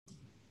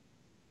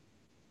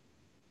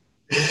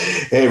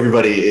Hey,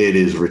 everybody. It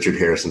is Richard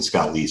Harris and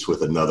Scott Leese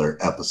with another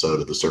episode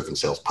of the Surf and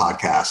Sales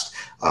Podcast,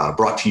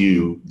 brought to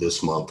you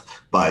this month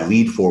by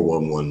Lead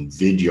 411,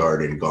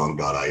 Vidyard, and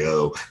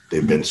Gong.io.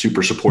 They've been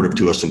super supportive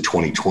to us in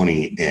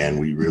 2020, and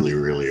we really,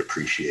 really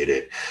appreciate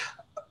it.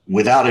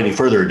 Without any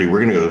further ado, we're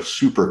going to go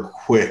super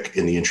quick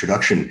in the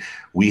introduction.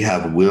 We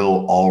have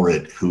Will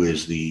Allred, who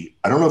is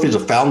I don't know if he's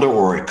a founder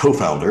or a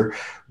co-founder,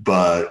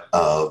 but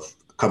of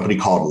a company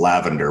called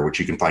Lavender, which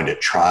you can find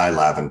at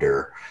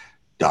trylavender.com,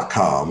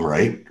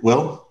 right,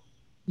 Will?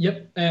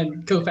 Yep,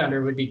 and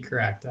co-founder would be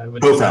correct. I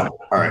would Co-founder.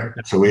 All right.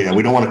 So we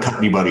don't want to cut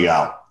anybody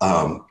out,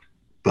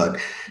 but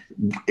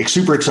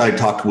super excited to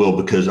talk to Will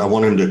because I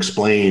want him to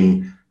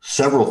explain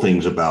several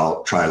things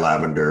about Try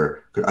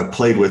Lavender. I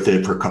played with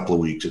it for a couple of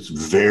weeks. It's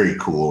very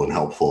cool and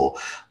helpful.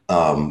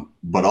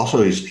 But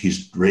also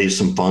he's raised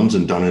some funds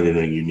and done it in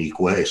a unique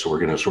way. So we're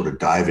going to sort of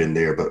dive in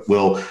there. But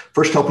Will,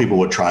 first tell people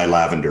what Try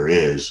Lavender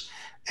is,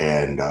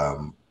 and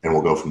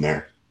we'll go from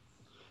there.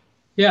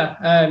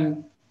 Yeah.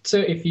 So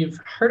if you've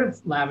heard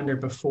of Lavender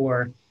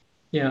before,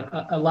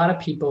 a lot of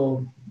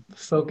people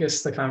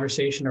focus the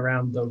conversation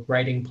around the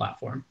writing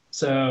platform.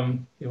 So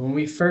when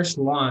we first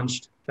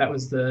launched, that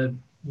was the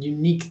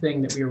unique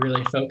thing that we were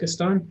really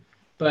focused on.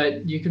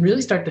 But you can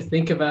really start to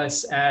think of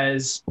us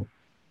as,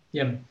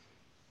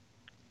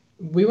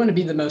 we want to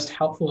be the most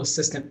helpful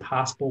assistant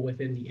possible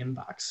within the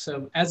inbox.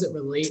 So as it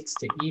relates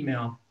to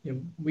email,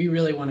 we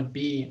really want to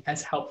be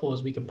as helpful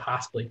as we can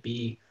possibly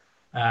be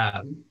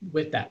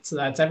with that. So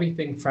that's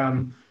everything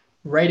from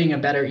writing a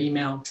better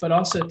email, but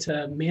also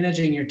to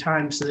managing your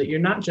time so that you're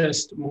not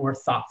just more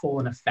thoughtful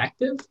and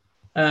effective,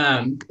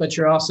 but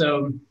you're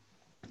also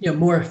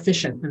more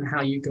efficient in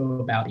how you go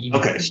about email.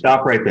 Okay,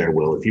 stop right there,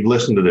 Will. If you've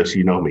listened to this,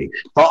 you know me.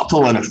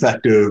 Thoughtful and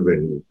effective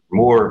and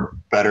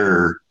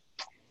better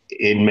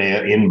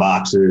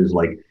inboxes.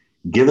 Like,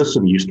 give us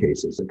some use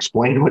cases.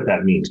 Explain what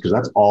that means, because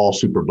that's all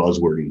super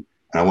buzzwordy.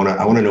 I want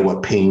to know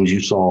what pains you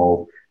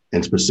solve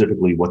and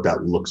specifically what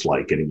that looks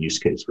like in a use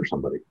case for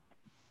somebody.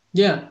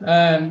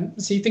 Yeah.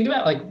 So you think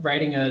about like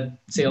writing a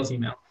sales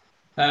email.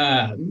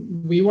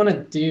 We want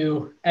to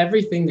do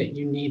everything that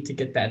you need to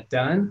get that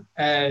done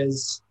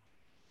as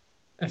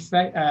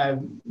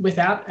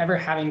without ever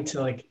having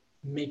to like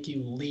make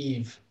you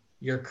leave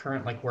your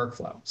current like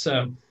workflow.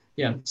 So,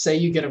 say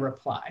you get a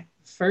reply.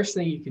 First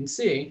thing you can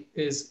see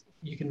is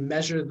you can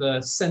measure the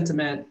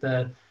sentiment,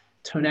 the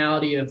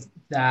tonality of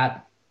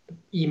that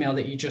email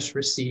that you just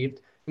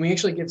received. And we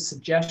actually give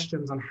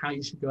suggestions on how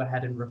you should go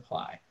ahead and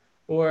reply.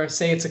 Or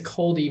say it's a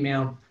cold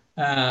email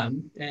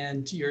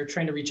and you're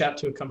trying to reach out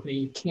to a company,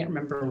 you can't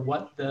remember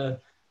what the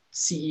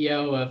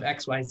CEO of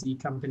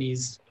XYZ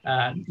company's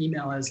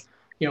email is.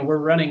 We're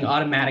running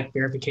automatic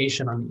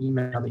verification on the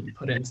email that you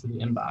put into the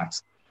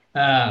inbox.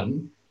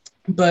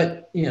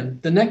 But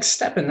the next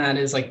step in that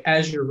is like,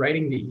 as you're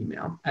writing the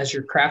email, as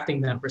you're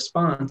crafting that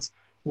response,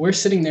 we're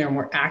sitting there and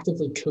we're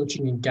actively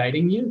coaching and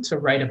guiding you to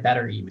write a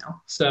better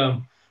email.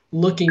 So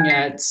looking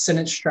at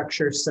sentence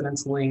structure,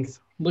 sentence length,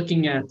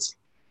 looking at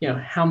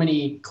how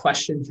many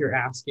questions you're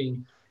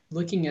asking,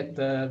 looking at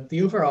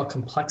the overall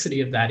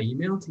complexity of that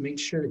email to make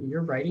sure that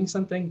you're writing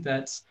something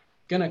that's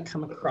going to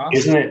come across.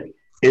 Isn't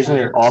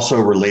it also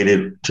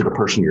related to the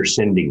person you're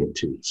sending it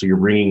to? So you're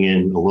bringing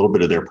in a little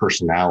bit of their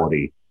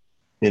personality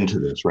into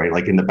this, right?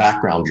 Like in the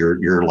background,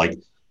 you're like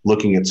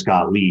looking at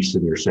Scott Leese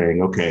and you're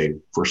saying, okay,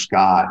 for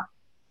Scott,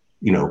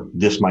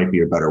 this might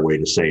be a better way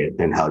to say it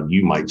than how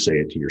you might say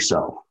it to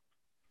yourself.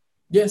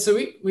 Yeah. So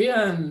we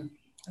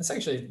that's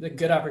actually a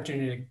good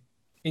opportunity to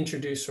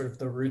introduce sort of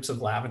the roots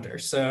of Lavender.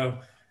 So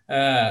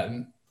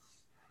I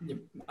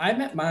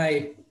met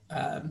my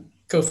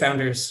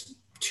co-founders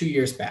 2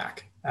 years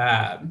back.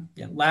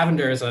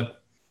 Lavender as a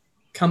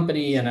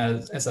company and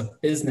as a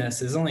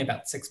business is only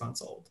about 6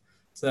 months old.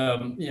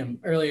 So,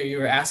 earlier you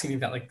were asking me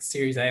about like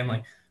Series A. I'm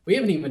like, we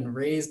haven't even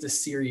raised a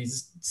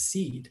Series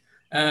seed.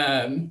 We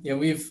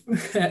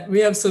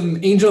have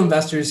some angel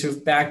investors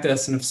who've backed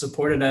us and have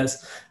supported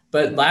us,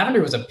 but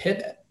Lavender was a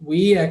pivot.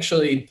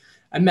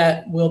 I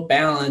met Will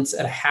Balance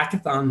at a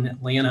hackathon in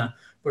Atlanta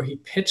where he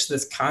pitched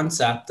this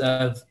concept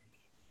of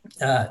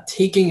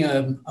taking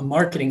a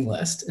marketing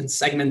list and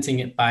segmenting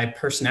it by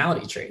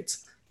personality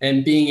traits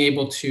and being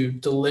able to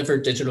deliver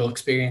digital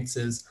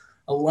experiences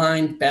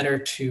aligned better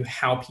to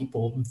how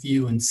people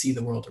view and see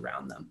the world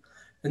around them.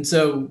 And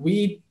so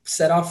we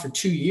set off for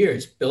 2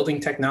 years building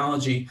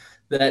technology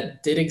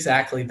that did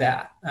exactly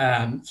that.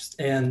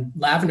 And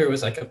Lavender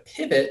was like a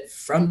pivot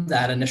from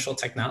that initial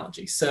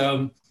technology.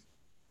 So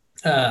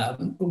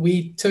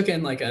we took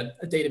in like a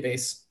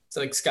database. So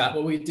like Scott,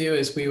 what we do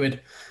is we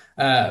would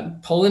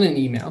pull in an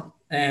email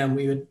and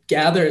we would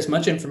gather as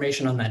much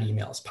information on that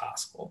email as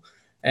possible.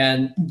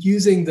 And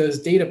using those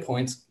data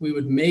points, we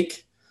would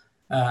make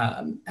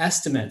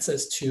estimates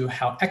as to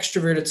how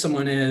extroverted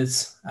someone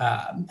is,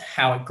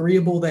 how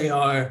agreeable they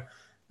are,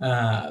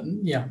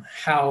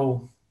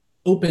 how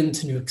open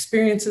to new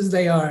experiences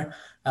they are,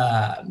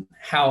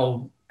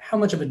 how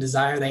much of a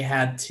desire they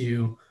had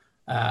to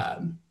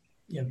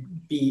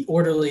be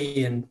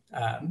orderly and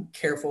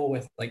careful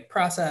with like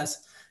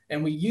process.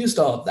 And we used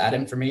all of that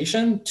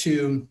information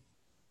to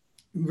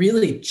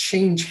really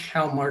change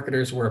how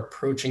marketers were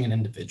approaching an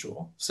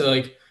individual. So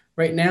like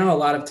right now, a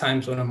lot of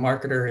times when a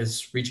marketer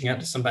is reaching out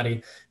to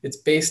somebody, it's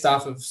based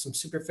off of some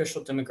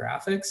superficial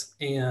demographics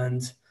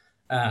and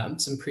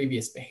some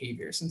previous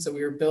behaviors. And so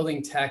we were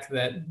building tech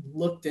that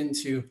looked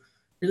into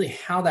really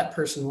how that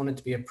person wanted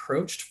to be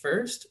approached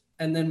first.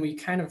 And then we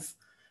kind of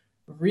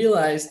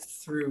realized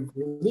through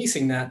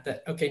releasing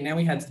that, okay, now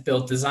we had to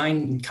build design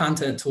and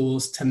content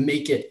tools to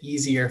make it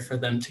easier for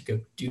them to go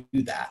do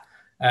that.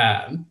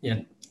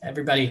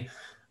 Everybody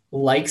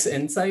likes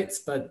insights,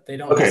 but they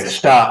don't. Okay,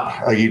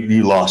 stop.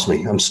 You lost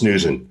me. I'm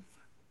snoozing.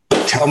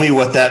 Tell me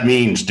what that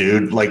means,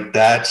 dude. Like,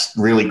 that's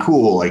really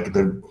cool. Like,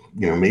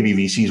 maybe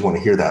VCs want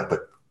to hear that,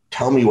 but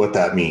tell me what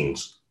that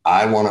means.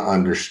 I want to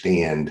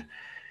understand.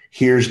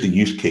 Here's the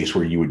use case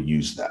where you would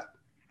use that.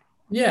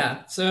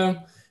 Yeah.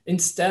 So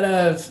instead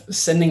of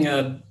sending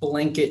a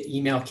blanket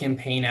email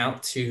campaign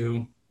out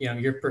to,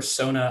 your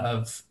persona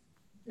of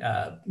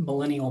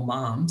millennial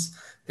moms,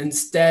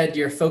 instead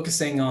you're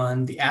focusing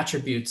on the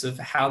attributes of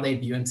how they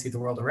view and see the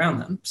world around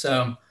them.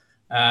 So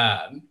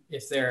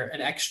if they're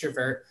an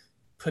extrovert,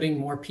 putting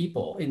more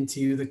people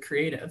into the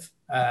creative.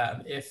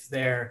 If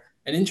they're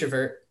an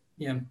introvert,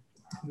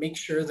 make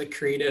sure the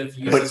creative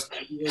uses.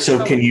 So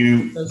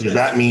does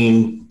that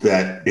mean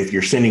that if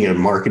you're sending a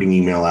marketing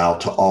email out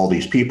to all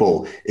these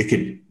people, it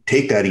could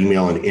take that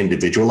email and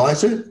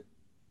individualize it?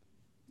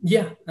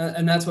 Yeah.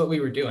 And that's what we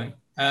were doing.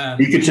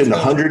 You could send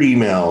 100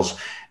 emails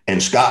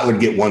and Scott would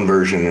get one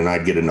version and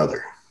I'd get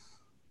another.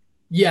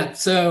 Yeah.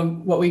 So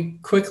what we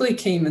quickly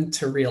came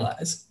to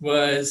realize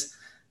was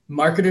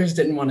marketers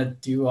didn't want to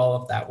do all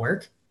of that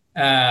work.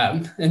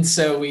 And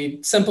so we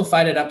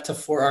simplified it up to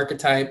 4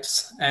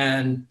 archetypes.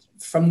 And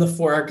from the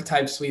 4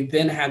 archetypes, we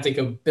then had to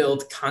go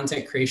build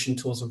content creation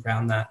tools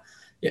around that.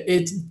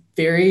 It's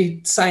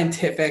very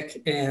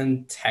scientific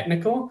and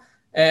technical,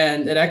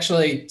 and it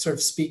actually sort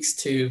of speaks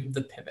to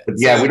the pivot.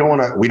 Yeah, so, we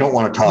don't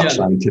want to talk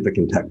scientific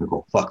and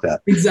technical. Fuck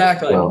that.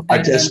 Exactly. So,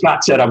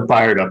 Scott said I'm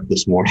fired up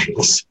this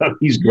morning, so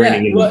he's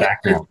grinning in the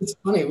background. It's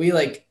funny.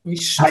 We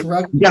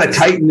struggle. You got to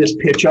tighten this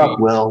pitch up,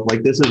 Will.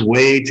 Like, this is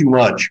way too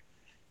much.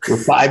 We're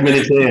 5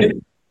 minutes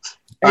in.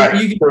 All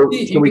right, you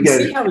can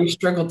see how we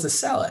struggled to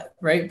sell it,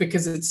 right?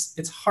 Because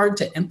it's hard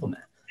to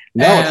implement.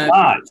 No, it's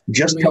not.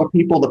 Just tell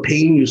people the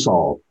pain you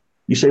solve.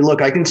 You say,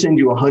 look, I can send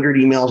you 100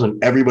 emails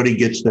and everybody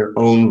gets their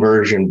own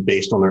version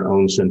based on their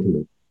own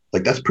sentiment.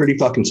 Like, that's pretty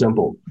fucking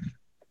simple.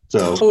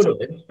 So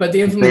totally. But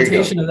the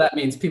implementation of that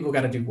means people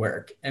got to do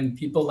work, and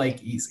people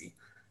like easy.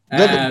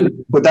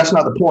 But that's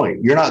not the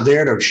point. You're not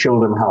there to show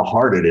them how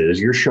hard it is.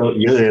 You're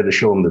there to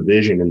show them the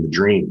vision and the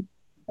dream,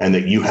 and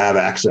that you have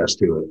access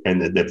to it.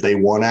 And that if they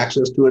want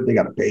access to it, they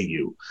got to pay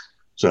you.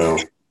 So,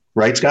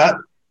 right, Scott?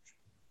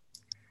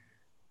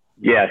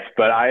 Yes,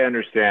 but I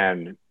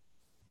understand.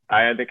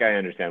 I think I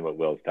understand what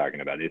Will's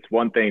talking about. It's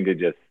one thing to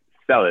just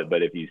sell it,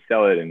 but if you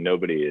sell it and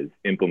nobody is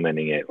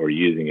implementing it or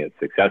using it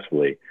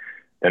successfully,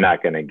 they're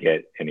not going to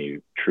get any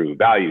true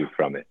value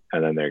from it.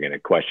 And then they're going to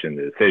question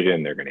the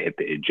decision. They're going to hit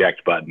the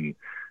eject button.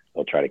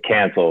 They'll try to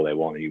cancel.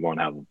 You won't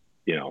have,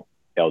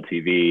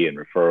 LTV and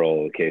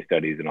referral case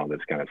studies and all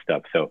this kind of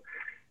stuff. So,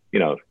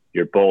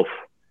 you're both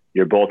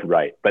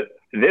right. But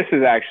this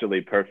is actually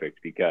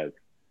perfect, because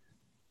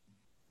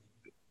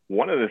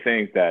one of the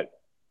things that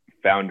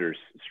founders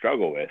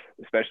struggle with,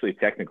 especially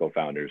technical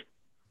founders,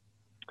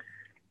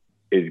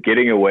 is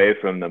getting away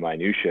from the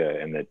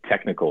minutiae and the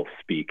technical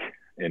speak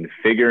and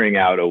figuring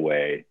out a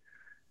way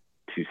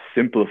to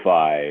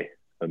simplify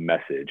a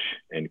message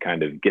and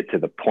kind of get to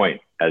the point,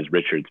 as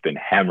Richard's been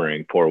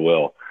hammering poor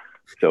Will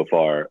so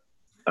far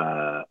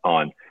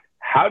on.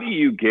 How do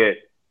you get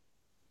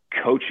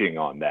coaching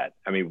on that?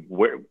 I mean,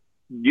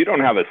 you don't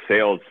have a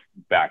sales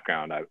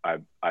background,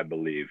 I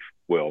believe,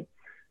 Will.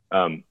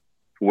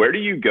 Where do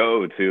you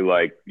go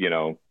to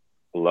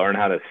learn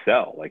how to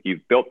sell? Like,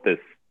 you've built this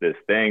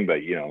thing, but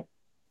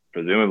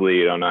presumably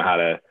you don't know how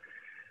to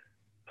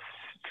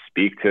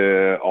speak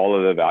to all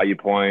of the value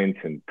points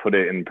and put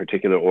it in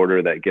particular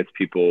order that gets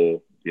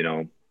people,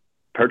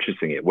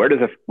 purchasing it. Where does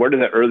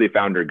an early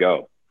founder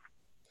go?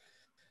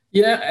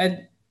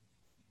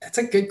 That's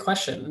a good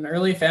question. An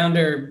early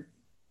founder,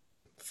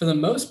 for the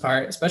most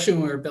part, especially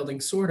when we were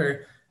building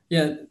Sorter,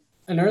 an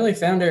early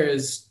founder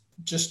is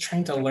just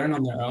trying to learn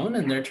on their own,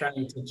 and they're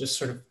trying to just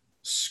sort of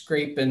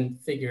scrape and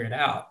figure it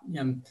out.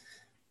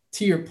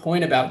 To your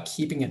point about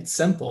keeping it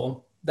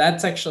simple,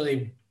 that's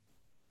actually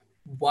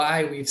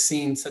why we've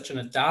seen such an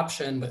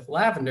adoption with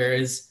Lavender.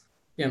 Is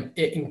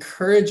it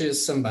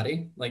encourages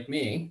somebody like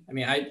me. I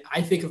mean,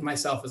 I think of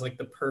myself as like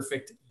the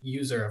perfect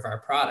user of our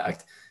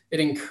product. It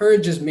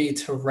encourages me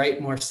to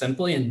write more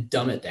simply and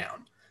dumb it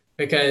down,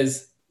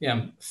 because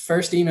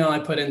first email I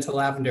put into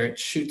Lavender, it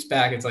shoots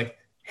back. It's like,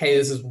 hey,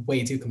 this is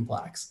way too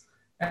complex,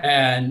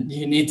 and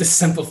you need to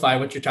simplify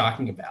what you're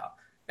talking about.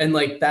 And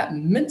like, that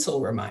mental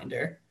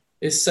reminder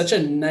is such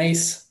a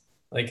nice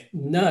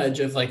nudge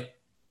of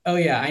oh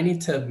yeah, I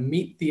need to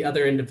meet the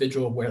other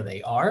individual where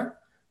they are.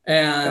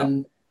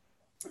 And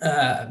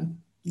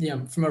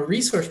from a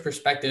resource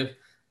perspective,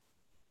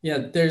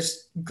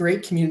 there's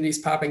great communities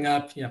popping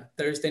up,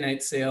 Thursday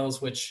night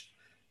sales, which,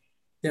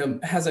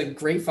 has a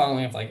great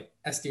following of like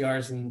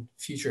SDRs and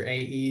future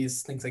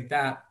AEs, things like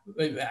that.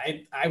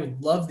 I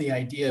would love the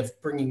idea of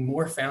bringing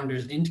more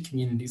founders into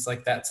communities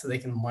like that so they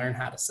can learn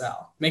how to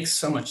sell. Makes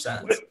so much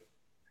sense.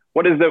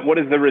 What is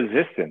the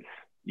resistance,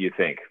 you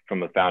think,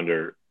 from a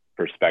founder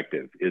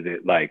perspective? Is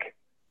it like,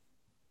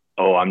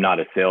 oh, I'm not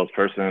a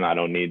salesperson, I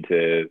don't need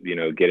to,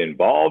 get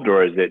involved?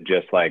 Or is it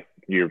just like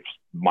you're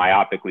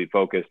myopically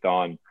focused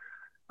on,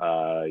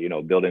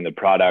 building the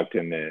product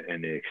and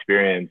the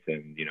experience,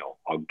 and,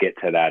 I'll get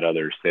to that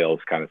other sales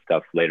kind of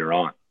stuff later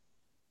on?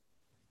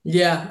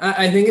 Yeah,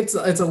 I think it's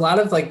a lot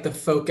of like the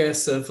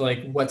focus of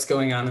like what's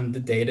going on in the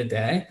day to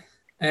day.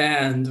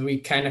 And we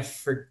kind of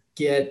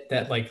forget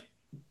that like,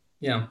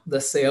 the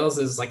sales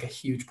is like a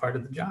huge part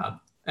of the job.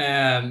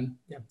 And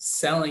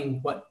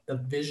selling what the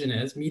vision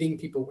is, meeting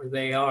people where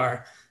they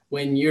are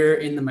when you're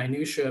in the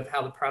minutia of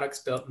how the product's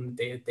built on a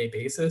day-to-day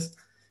basis.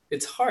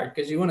 It's hard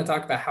because you want to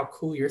talk about how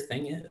cool your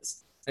thing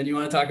is. And you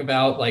want to talk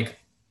about like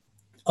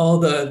all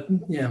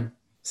the,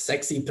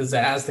 sexy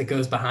pizzazz that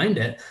goes behind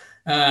it.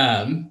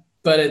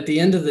 But at the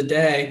end of the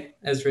day,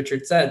 as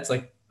Richard said, it's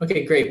like,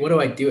 okay, great. What do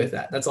I do with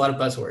that? That's a lot of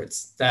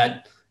buzzwords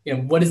that,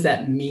 what does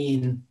that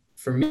mean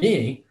for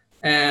me?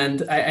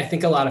 And I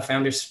think a lot of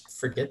founders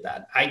forget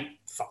that. I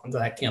fall into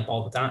that camp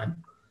all the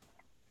time.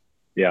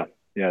 Yeah.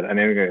 I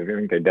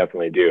think they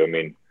definitely do. I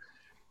mean,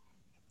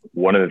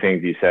 one of the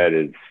things you said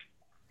is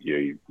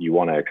you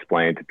want to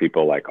explain to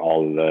people like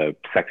all of the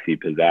sexy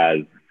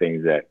pizzazz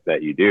things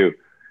that you do.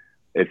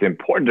 It's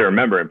important to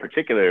remember, in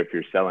particular, if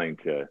you're selling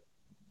to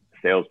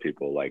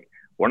salespeople, like,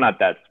 we're not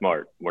that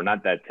smart, we're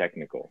not that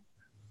technical.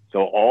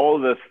 So all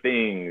the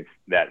things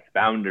that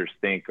founders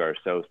think are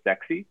so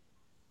sexy,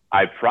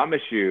 I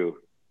promise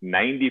you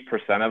 90%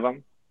 of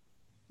them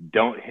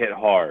don't hit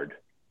hard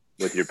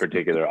with your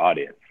particular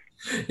audience.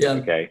 Yeah.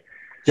 Okay.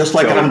 Just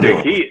like I'm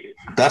doing.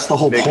 That's the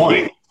whole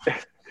point.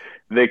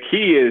 The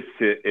key is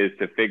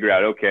to figure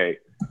out, okay,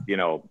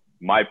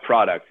 my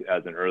product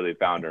as an early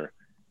founder,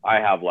 I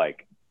have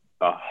like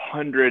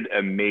 100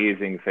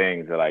 amazing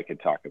things that I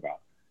could talk about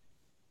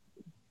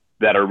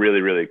that are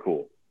really, really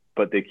cool.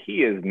 But the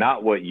key is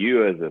not what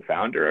you as a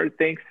founder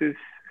thinks is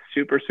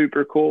super,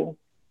 super cool.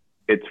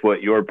 It's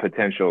what your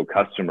potential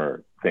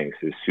customer thinks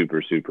is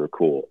super, super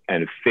cool.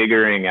 And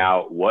figuring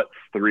out what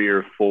 3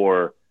 or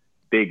 4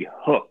 big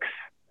hooks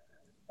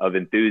of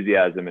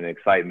enthusiasm and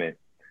excitement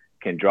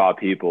can draw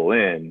people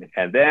in.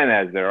 And then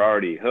as they're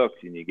already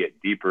hooked and you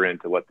get deeper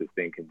into what this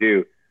thing can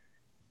do,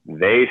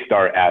 they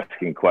start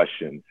asking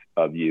questions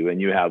of you and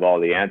you have all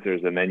the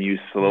answers. And then you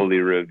slowly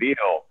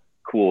reveal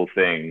cool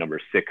thing number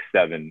 6,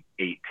 7,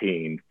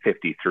 18,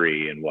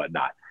 53 and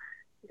whatnot.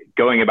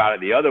 Going about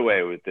it the other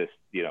way with this,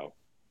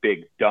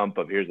 big dump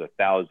of here's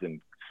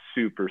 1,000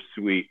 super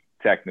sweet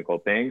technical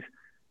things,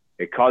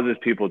 it causes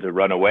people to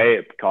run away.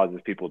 It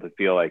causes people to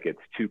feel like it's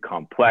too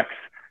complex.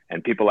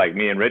 And people like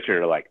me and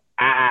Richard are like,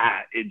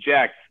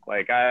 eject,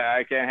 like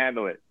I can't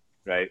handle it.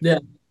 Right. Yeah.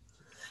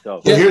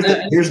 So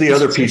here's the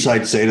other piece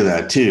I'd say to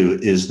that too,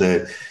 is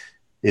that,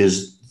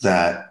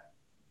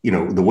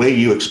 the way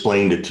you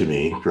explained it to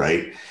me,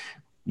 right?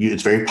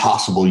 It's very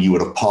possible you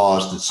would have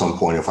paused at some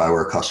point if I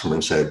were a customer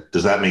and said,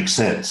 does that make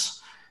sense?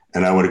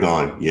 And I would have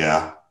gone,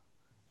 yeah.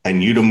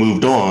 And you'd have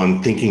moved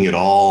on thinking it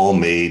all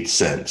made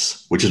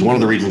sense, which is one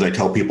of the reasons I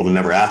tell people to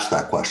never ask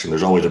that question.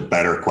 There's always a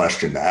better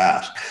question to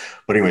ask.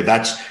 But anyway,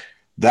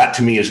 that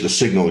to me is the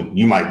signal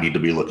you might need to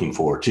be looking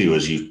for too,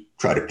 as you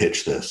try to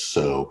pitch this.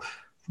 So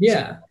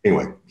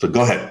anyway, so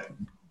go ahead.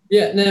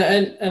 Yeah, no,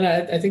 and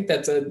I think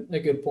that's a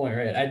good point,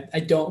 right? I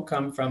don't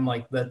come from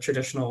like the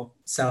traditional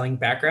selling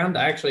background.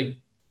 I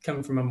actually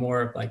come from a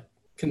more of like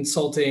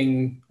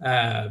consulting,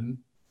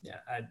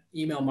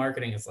 email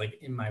marketing is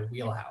like in my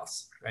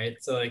wheelhouse,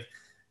 right? So like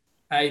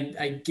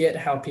I get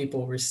how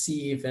people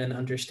receive and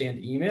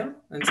understand email.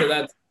 And so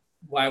that's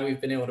why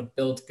we've been able to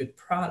build good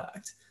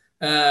product.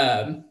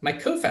 My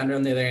co-founder,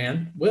 on the other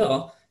hand,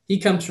 Will, he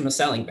comes from a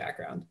selling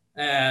background.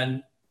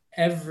 And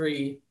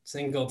every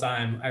single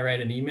time I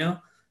write an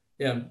email,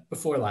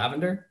 before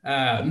Lavender,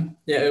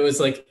 it was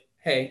like,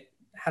 hey,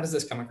 how does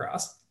this come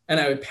across? And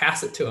I would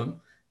pass it to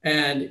him.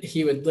 And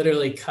he would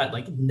literally cut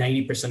like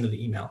 90% of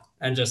the email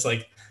and just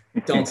like,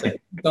 don't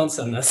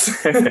send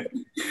this.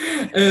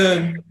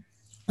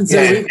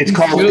 It's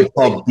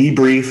called be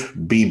brief,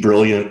 be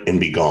brilliant, and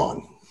be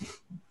gone.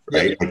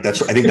 Right? Yeah.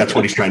 Like I think that's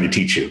what he's trying to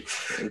teach you.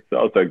 It's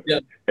also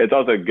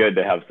good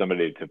to have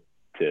somebody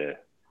to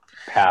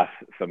pass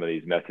some of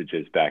these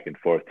messages back and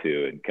forth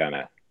to and kind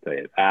of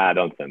say,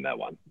 don't send that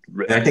one.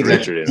 I think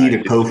Richard that's key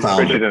to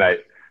co-founder.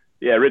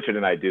 Richard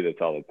and I do this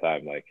all the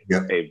time. Like,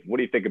 hey, what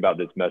do you think about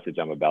this message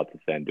I'm about to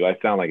send? Do I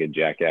sound like a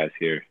jackass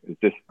here? Is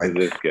this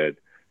good?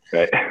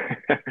 Right.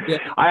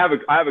 I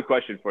have a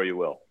question for you,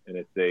 Will, and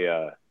it's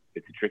a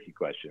tricky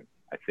question,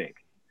 I think.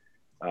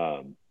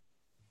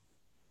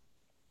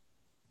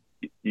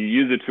 You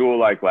use a tool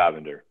like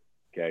Lavender,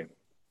 okay?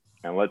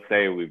 And let's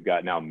say we've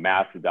got now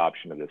mass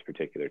adoption of this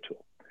particular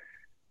tool.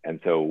 And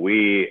so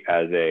we,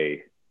 as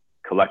a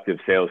collective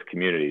sales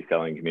community,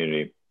 selling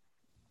community,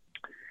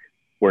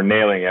 we're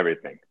nailing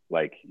everything.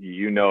 Like,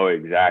 you know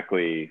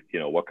exactly, you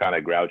know, what kind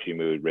of grouchy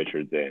mood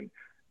Richard's in.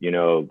 You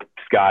know,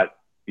 Scott,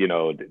 you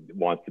know,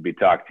 wants to be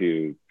talked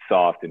to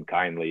soft and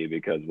kindly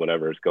because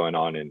whatever's going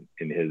on in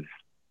his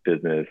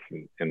business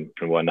and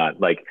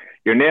whatnot. Like,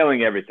 you're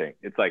nailing everything.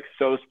 It's like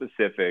so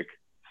specific,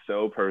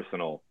 so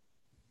personal.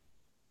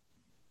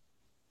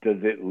 Does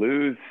it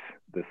lose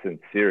the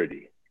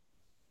sincerity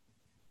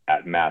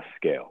at mass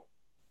scale?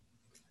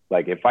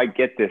 Like, if I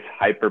get this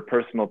hyper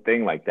personal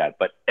thing like that,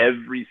 but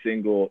every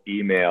single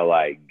email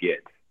I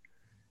get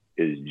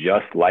is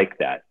just like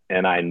that,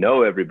 and I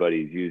know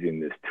everybody's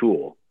using this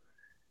tool,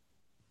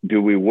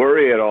 do we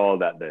worry at all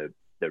that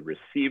the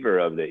receiver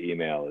of the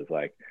email is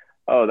like,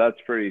 oh, that's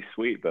pretty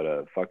sweet, but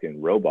a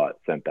fucking robot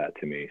sent that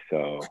to me,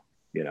 so,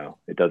 you know,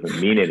 it doesn't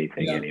mean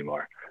anything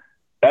anymore?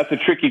 It's a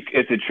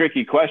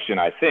tricky question,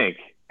 I think,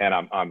 and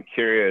I'm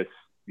curious,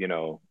 you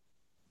know,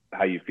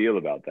 how you feel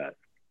about that.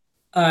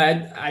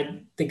 I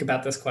think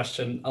about this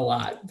question a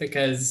lot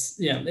because,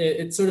 you know,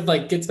 it sort of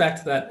like gets back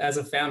to that. As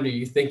a founder,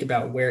 you think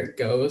about where it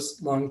goes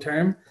long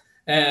term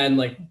and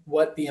like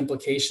what the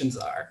implications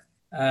are.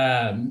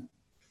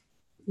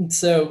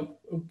 So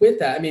with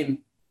that, I mean,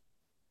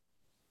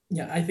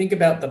 yeah, I think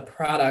about the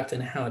product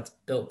and how it's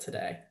built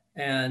today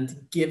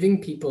and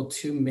giving people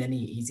too many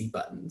easy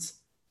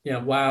buttons. You know,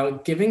 while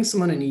giving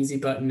someone an easy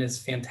button is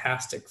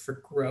fantastic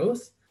for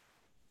growth,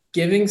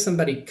 giving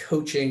somebody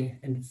coaching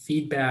and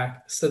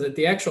feedback so that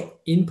the actual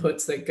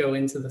inputs that go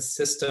into the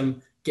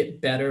system get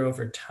better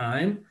over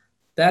time,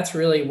 that's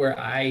really where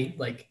I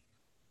like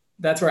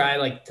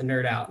to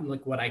nerd out and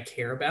like what I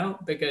care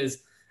about, because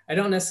I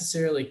don't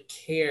necessarily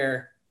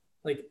care.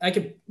 Like,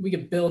 we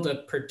could build a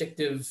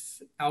predictive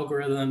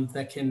algorithm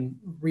that can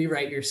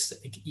rewrite your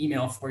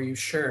email for you,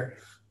 sure,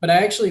 but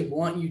I actually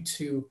want you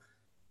to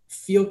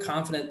feel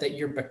confident that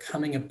you're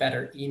becoming a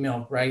better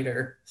email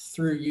writer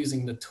through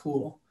using the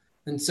tool.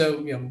 And so,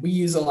 you know, we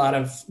use a lot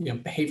of, you know,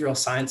 behavioral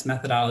science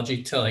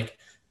methodology to like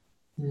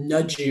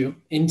nudge you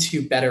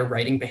into better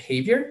writing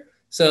behavior.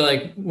 So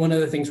like one of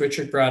the things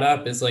Richard brought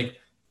up is like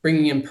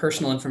bringing in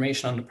personal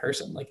information on the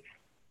person. Like,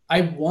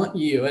 I want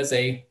you as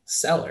a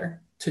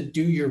seller to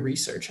do your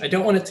research. I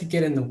don't want it to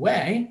get in the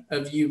way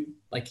of you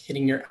like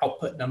hitting your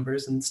output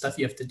numbers and stuff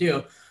you have to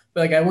do.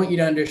 But like, I want you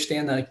to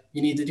understand that like,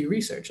 you need to do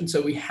research. And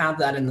so we have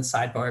that in the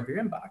sidebar of your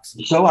inbox.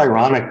 So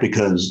ironic,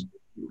 because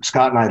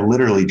Scott and I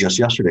literally just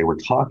yesterday were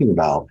talking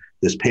about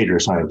this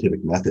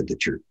scientific method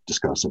that you're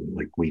discussing.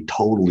 Like, we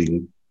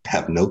totally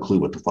have no clue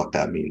what the fuck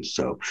that means.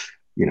 So,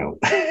 you know,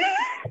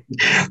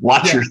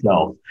 watch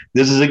yourself.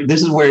 This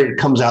is where it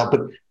comes out.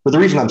 But the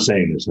reason I'm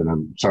saying this, and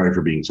I'm sorry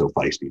for being so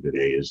feisty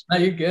today, is no,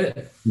 you're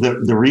good.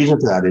 The reason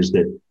for that is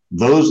that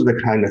those are the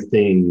kind of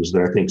things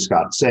that I think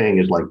Scott's saying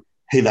is like,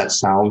 hey, that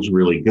sounds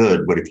really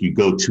good, but if you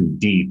go too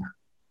deep,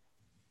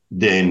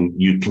 then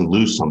you can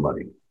lose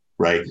somebody.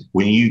 Right?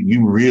 When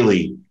you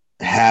really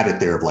had it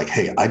there of like,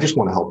 hey, I just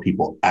want to help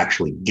people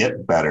actually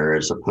get better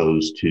as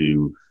opposed to,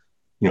 you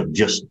know,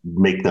 just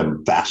make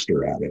them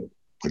faster at it.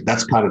 Like,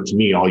 that's kind of, to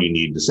me, all you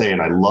need to say.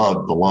 And I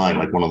love the line,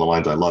 like one of the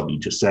lines I love you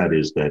just said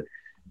is that,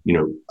 you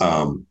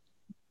know,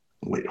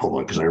 wait, hold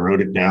on, because I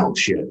wrote it down,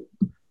 shit.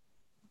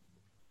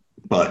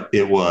 But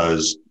it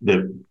was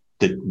that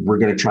we're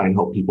going to try and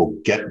help people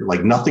get,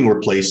 like, nothing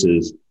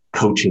replaces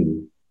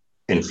coaching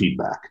and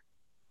feedback,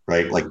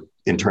 right? Like,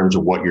 in terms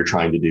of what you're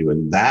trying to do.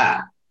 And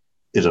that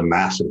is a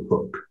massive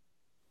hook,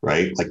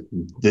 right? Like,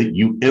 that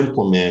you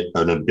implement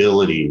an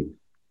ability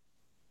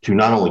to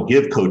not only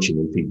give coaching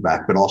and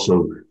feedback, but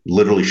also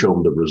literally show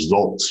them the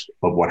results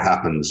of what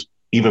happens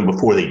even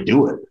before they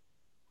do it,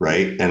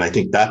 right? And I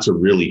think that's a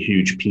really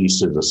huge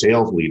piece as a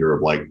sales leader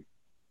of like,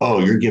 oh,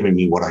 you're giving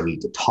me what I need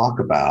to talk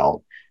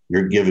about.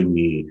 You're giving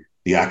me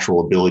the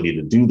actual ability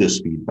to do this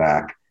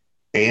feedback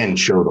and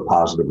show the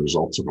positive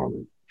results of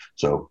it.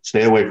 So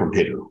stay away from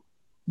Pedro.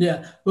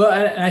 Yeah. Well,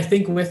 I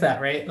think with that,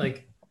 right?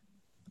 Like,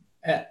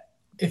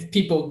 if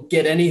people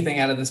get anything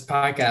out of this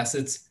podcast,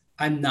 it's,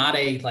 I'm not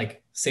a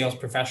like sales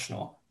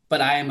professional,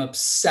 but I am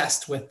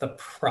obsessed with the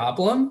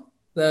problem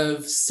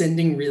of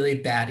sending really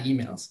bad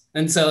emails.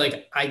 And so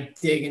like, I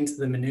dig into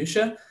the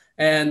minutia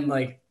and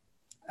like,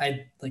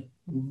 I like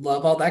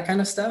love all that kind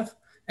of stuff.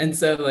 And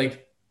so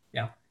like,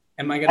 yeah.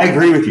 I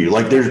agree with you.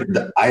 Like,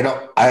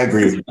 I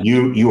agree with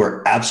you. You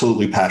are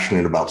absolutely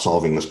passionate about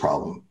solving this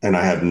problem. And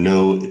I have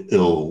no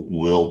ill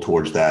will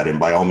towards that. And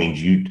by all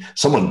means,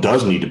 someone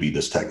does need to be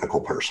this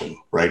technical person,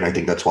 right? And I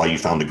think that's why you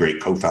found a great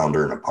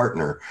co-founder and a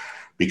partner,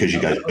 because you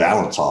guys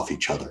balance off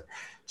each other.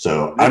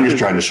 So I'm just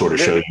trying to sort of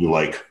show you,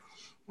 like,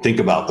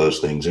 think about those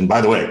things. And by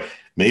the way,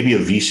 maybe a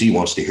VC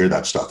wants to hear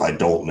that stuff. I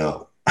don't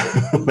know.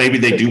 Maybe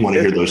they do want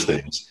to hear those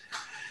things.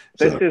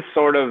 This is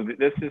sort of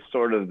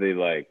the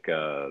like,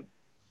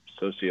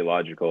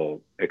 sociological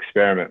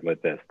experiment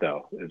with this,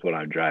 though, is what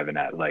I'm driving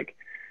at. Like,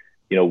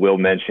 you know, Will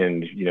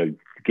mentioned, you know,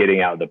 getting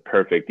out the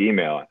perfect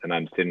email, and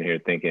I'm sitting here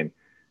thinking,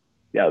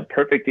 yeah, the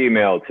perfect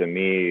email to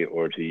me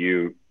or to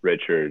you,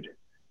 Richard,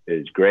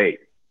 is great.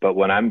 But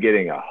when I'm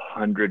getting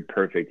 100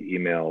 perfect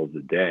emails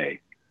a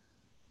day,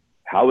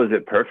 how is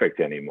it perfect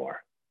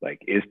anymore?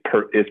 Like, is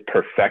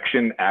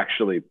perfection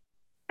actually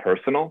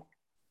personal?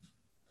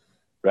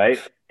 Right?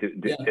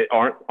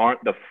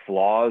 Aren't the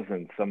flaws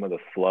and some of the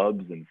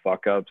flubs and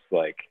fuck ups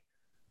like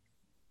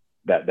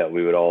that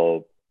we would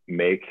all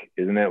make?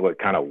 Isn't it what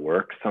kind of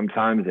works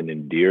sometimes and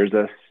endears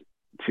us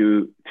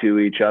to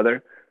each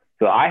other?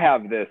 So I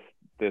have this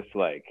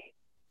like,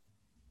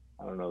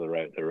 I don't know the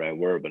right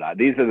word, but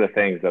these are the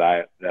things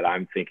that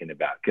I'm thinking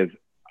about, because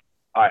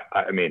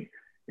I mean,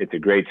 it's a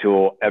great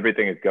tool.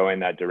 Everything is going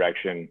that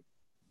direction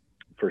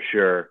for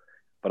sure.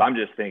 But I'm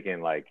just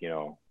thinking, like, you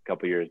know, a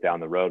couple years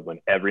down the road, when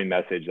every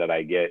message that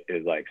I get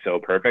is like so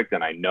perfect,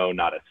 and I know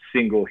not a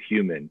single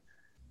human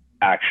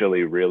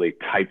actually really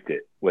typed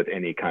it with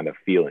any kind of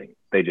feeling.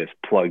 They just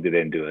plugged it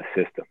into a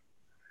system.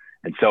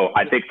 And so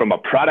I think from a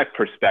product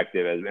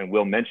perspective, and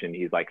Will mentioned,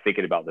 he's like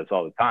thinking about this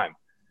all the time.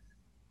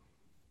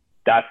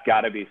 That's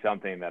got to be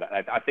something that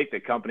I think the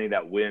company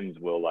that wins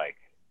will like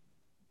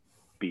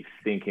be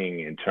thinking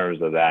in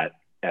terms of that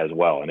as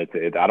well. And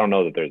I don't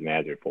know that there's an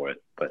answer for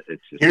it, but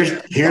it's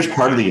just here's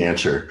part of the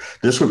answer.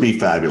 This would be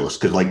fabulous,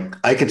 because like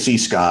I could see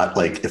Scott,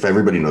 like if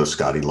everybody knows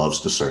Scott, he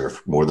loves to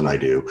surf more than I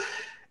do.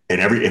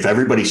 And if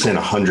everybody sent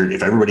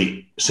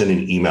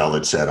an email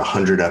that said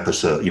 100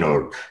 episode, you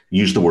know,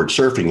 use the word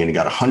surfing, and he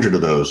got 100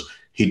 of those,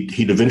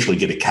 he'd eventually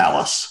get a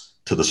callus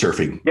to the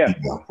surfing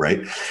email,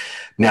 right?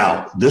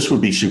 Now, this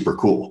would be super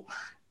cool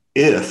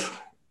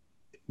if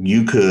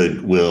you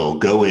will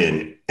go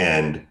in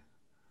and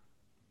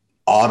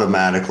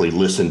automatically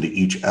listen to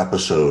each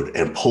episode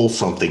and pull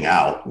something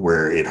out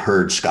where it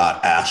heard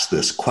Scott ask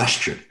this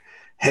question.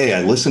 Hey,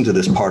 I listened to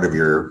this part of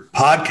your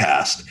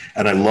podcast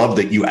and I love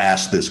that you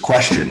asked this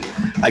question.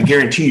 I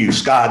guarantee you,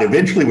 Scott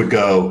eventually would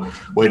go,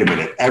 wait a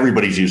minute,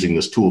 everybody's using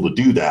this tool to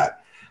do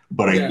that.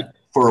 But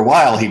for a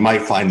while, he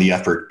might find the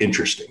effort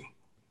interesting.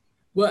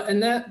 Well,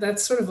 and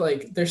that's sort of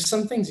like, there's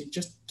some things you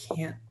just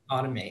can't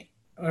automate,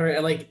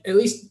 or like, at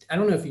least, I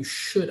don't know if you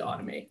should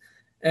automate.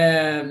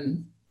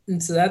 And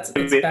so that's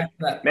back to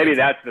that. Maybe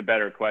that's the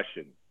better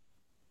question.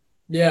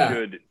 Yeah.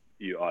 Should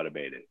you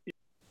automate it?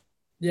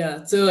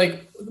 Yeah. So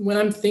like when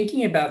I'm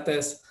thinking about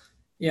this,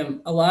 you know,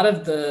 a lot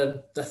of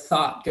the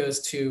thought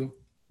goes to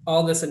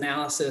all this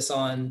analysis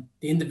on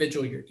the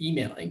individual you're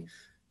emailing.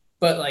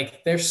 But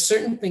like there's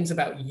certain things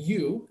about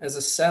you as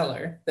a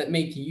seller that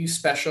make you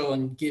special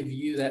and give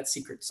you that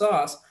secret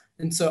sauce.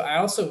 And so I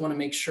also want to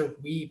make sure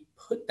we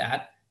put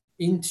that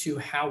into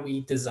how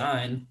we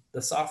design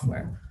the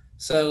software.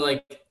 So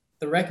like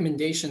the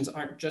recommendations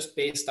aren't just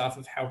based off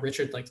of how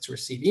Richard likes to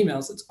receive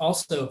emails. It's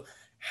also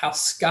how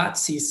Scott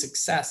sees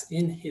success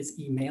in his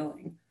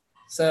emailing.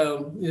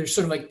 So there's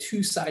sort of like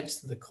two sides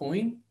to the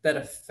coin that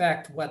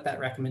affect what that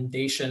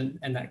recommendation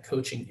and that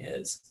coaching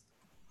is.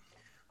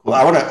 Well,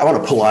 I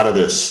want to pull out of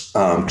this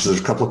because there's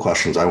a couple of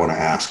questions I want to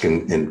ask,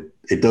 and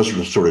it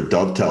does sort of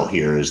dovetail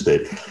here. Is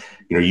that,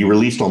 you know, you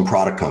released on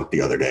Product Hunt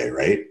the other day,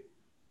 right?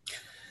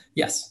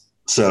 Yes.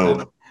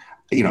 So,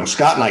 you know,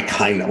 Scott and I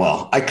kind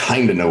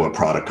of know what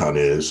Product Hunt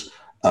is.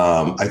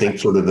 I think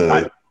sort of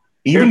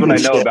here's what I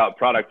know about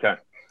Product Hunt.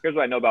 Here's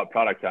what I know about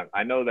Product Hunt.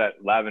 I know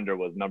that Lavender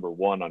was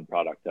 #1 on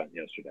Product Hunt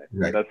yesterday.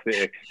 Right. That's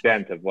the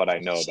extent of what I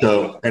know about.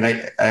 So, and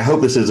I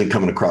hope this isn't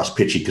coming across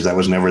pitchy, because that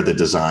was never the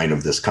design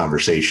of this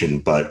conversation,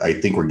 but I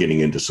think we're getting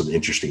into some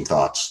interesting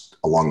thoughts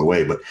along the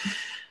way. But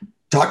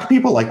talk to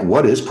people like,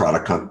 what is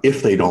Product Hunt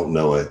if they don't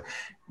know it?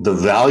 The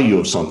value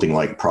of something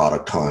like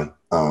Product Hunt,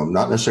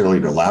 not necessarily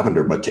to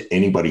Lavender, but to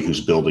anybody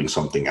who's building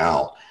something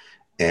out.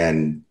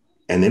 And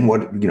then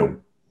what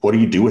do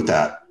you do with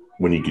that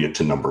when you get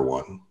to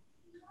 #1?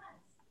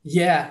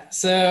 Yeah.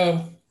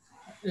 So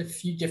a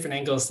few different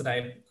angles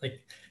that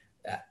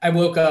I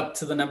woke up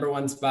to the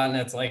 #1 spot, and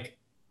it's like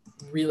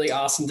really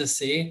awesome to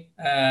see.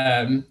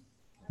 But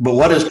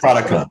what is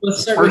Product Hunt?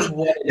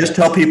 Just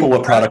tell people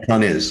what Product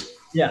Hunt is.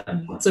 Yeah.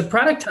 So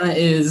Product Hunt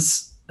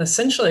is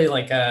essentially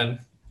like a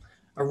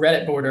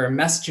Reddit board or a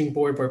messaging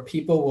board where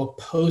people will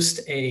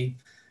post a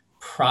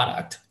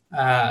product.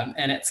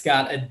 And it's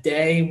got a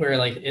day where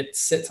like it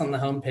sits on the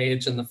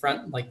homepage in the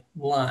front like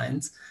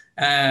lines.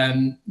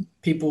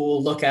 People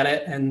will look at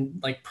it, and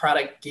like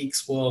product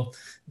geeks will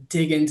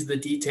dig into the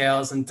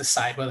details and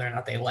decide whether or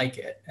not they like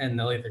it. And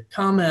they'll either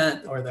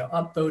comment or they'll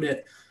upvote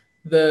it.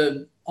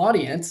 The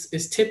audience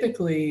is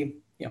typically,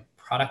 you know,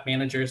 product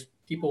managers,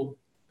 people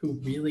who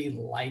really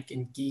like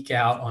and geek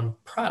out on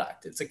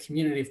product. It's a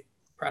community of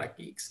product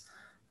geeks.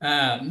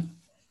 And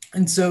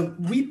so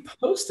we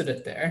posted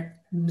it there,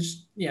 and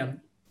just, you know,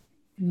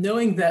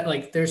 knowing that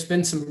like there's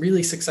been some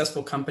really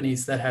successful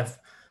companies that have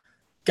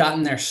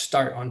gotten their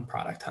start on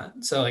Product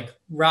Hunt. So like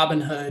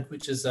Robinhood,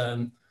 which is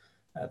a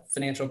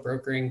financial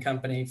brokering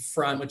company,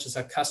 Front, which is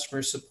a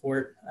customer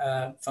support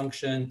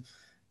function.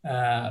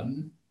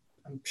 I'm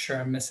sure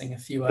I'm missing a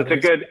few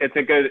others.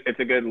 It's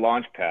a good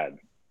launch pad.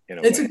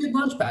 It's a good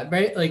launch pad,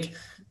 right? Like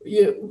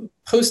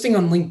posting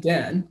on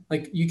LinkedIn,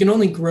 like you can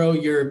only grow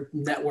your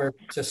network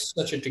to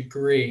such a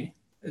degree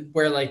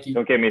where like you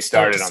don't get me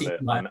started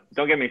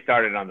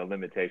on the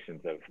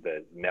limitations of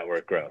the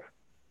network growth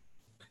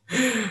on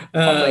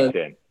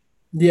LinkedIn.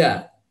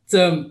 Yeah.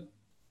 So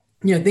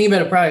think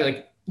about it, probably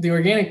like the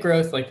organic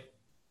growth, like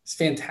it's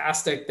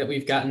fantastic that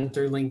we've gotten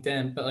through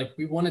LinkedIn, but like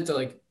we wanted to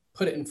like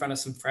put it in front of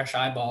some fresh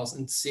eyeballs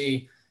and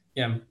see,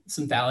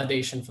 some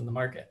validation from the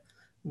market.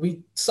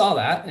 We saw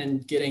that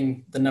and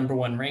getting the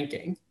 #1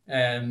 ranking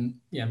and,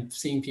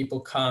 seeing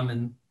people come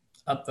and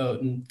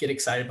upvote and get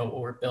excited about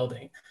what we're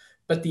building.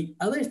 But the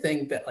other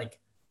thing that like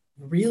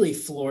really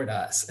floored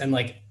us and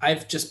like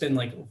I've just been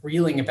like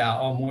reeling about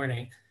all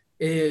morning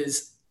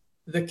is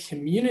the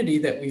community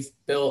that we've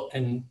built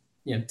and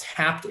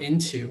tapped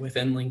into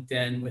within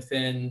LinkedIn,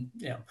 within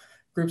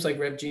groups like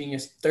Rev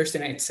Genius, Thursday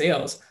Night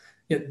Sales.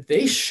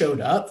 They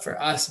showed up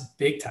for us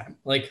big time.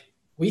 Like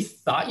we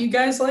thought you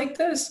guys liked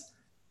this,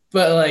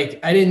 but like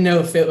I didn't know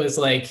if it was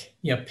like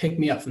pick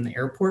me up from the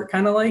airport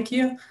kind of like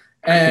you,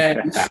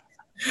 and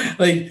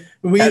like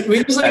we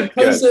just like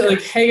posted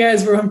like, hey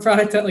guys, we're on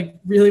product that like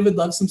really would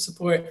love some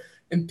support,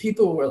 and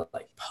people were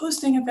like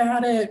posting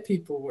about it.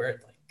 People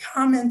were like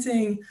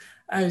commenting.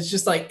 I was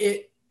just like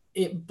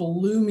it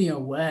blew me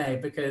away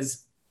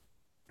because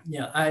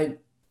I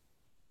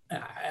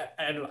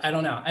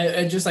don't know.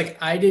 I just like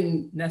I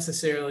didn't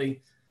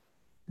necessarily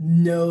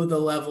know the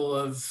level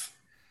of.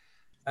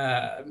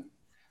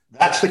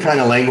 That's the kind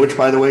of language,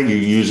 by the way, you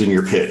use in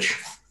your pitch.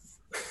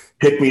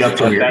 Pick me up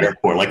from your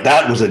airport. Like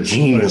that was a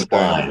genius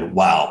line.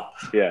 Wow.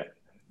 Yeah.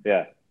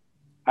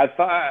 I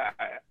thought,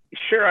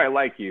 sure, I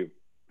like you,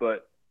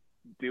 but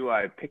do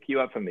I pick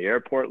you up from the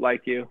airport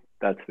like you?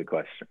 That's the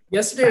question.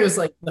 Yesterday was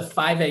like the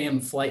 5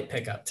 a.m. flight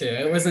pickup too.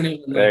 It wasn't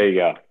even. Like, there you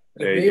go.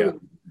 There you go.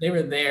 They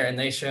were there and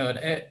they showed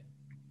it.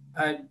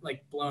 I'm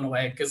like blown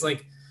away because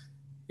like,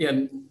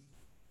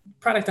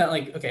 product that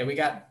like, okay, we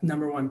got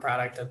 #1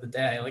 product of the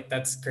day. Like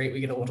that's great.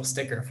 We get a little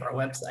sticker for our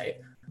website,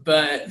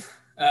 but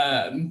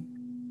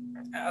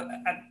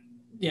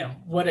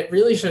what it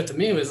really showed to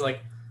me was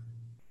like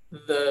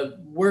the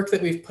work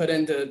that we've put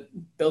into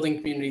building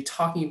community,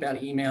 talking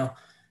about email.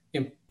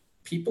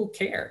 People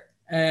care,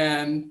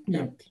 and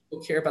people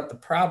care about the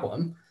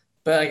problem.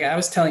 But like I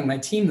was telling my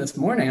team this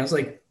morning, I was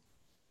like,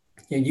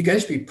 you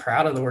guys should be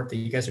proud of the work that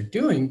you guys are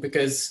doing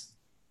because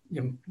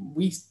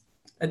we,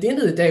 at the end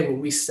of the day, what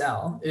we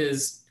sell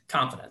is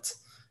confidence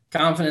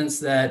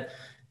that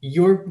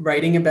you're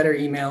writing a better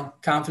email,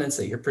 confidence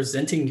that you're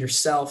presenting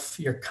yourself,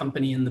 your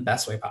company in the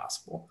best way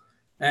possible.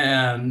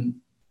 And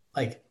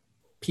like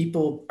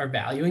people are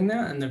valuing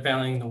that and they're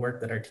valuing the work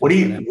that our team. What do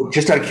you,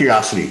 just out of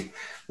curiosity,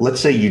 let's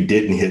say you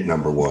didn't hit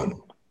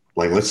 #1.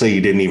 Like, let's say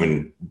you didn't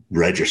even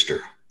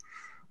register.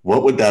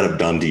 What would that have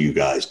done to you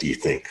guys, do you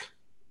think?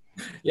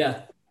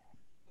 Yeah.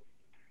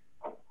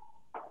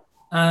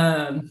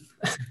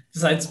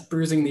 Besides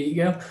bruising the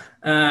ego.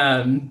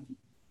 I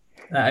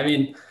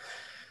mean,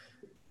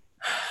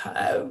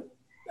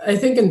 I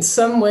think in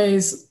some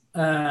ways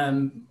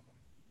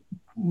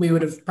we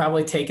would have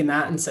probably taken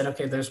that and said,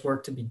 okay, there's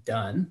work to be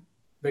done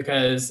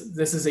because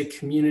this is a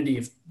community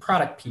of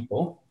product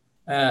people.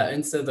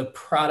 And so the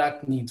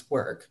product needs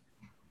work.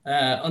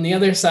 On the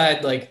other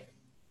side, like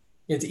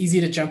it's easy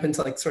to jump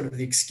into like sort of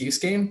the excuse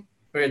game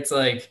where it's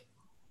like,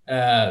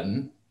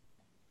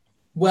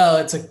 well,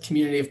 it's a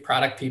community of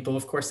product people.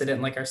 Of course, they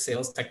didn't like our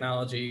sales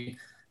technology,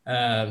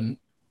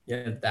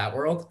 that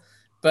world.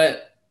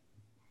 But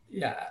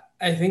yeah,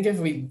 I think if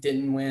we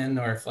didn't win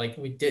or if like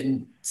we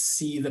didn't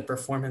see the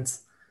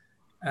performance,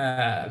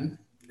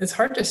 it's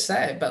hard to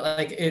say. But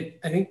like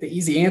I think the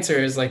easy answer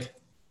is like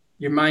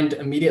your mind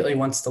immediately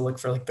wants to look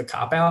for like the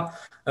cop out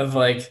of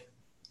like,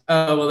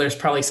 oh, well, there's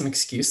probably some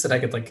excuse that I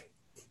could like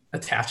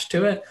attach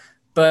to it.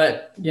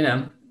 But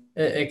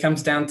it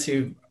comes down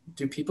to,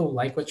 do people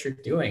like what you're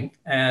doing?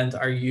 And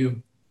are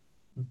you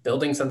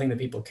building something that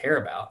people care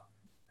about?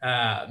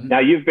 Now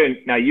you've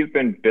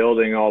been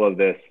building all of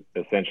this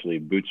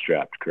essentially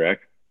bootstrapped,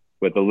 correct?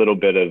 With a little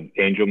bit of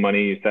angel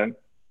money, you said?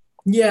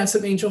 Yeah,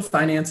 some angel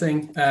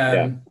financing.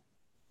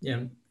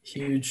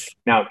 Huge.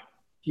 Now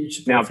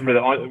for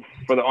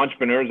the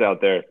entrepreneurs out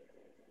there,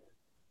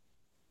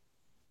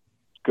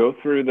 go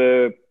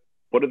through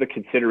what are the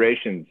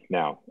considerations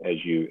now as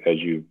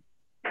you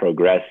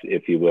progress,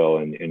 if you will,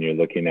 and you're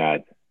looking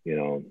at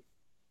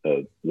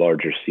a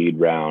larger seed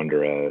round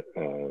or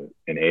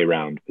an A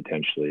round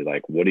potentially.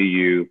 Like what are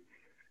you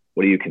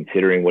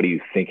considering? What are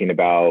you thinking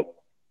about?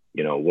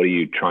 What are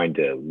you trying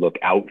to look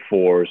out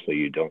for so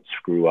you don't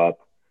screw up?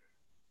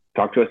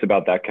 Talk to us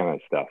about that kind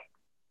of stuff.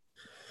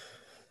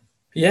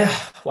 Yeah.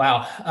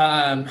 Wow.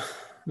 I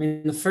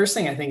mean, the first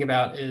thing I think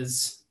about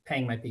is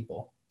paying my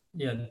people.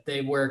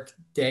 They work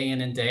day in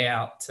and day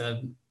out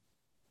to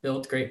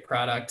build great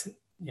product,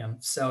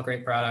 sell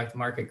great product,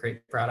 market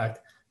great product.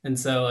 And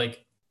so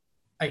like,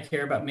 I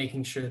care about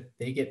making sure that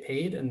they get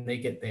paid and they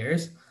get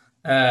theirs.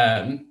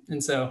 And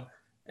so,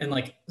 in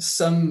like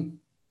some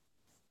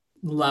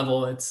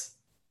level, it's,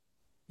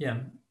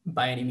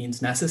 by any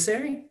means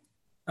necessary.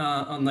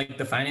 On like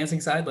the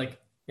financing side, like,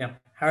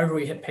 however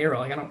we hit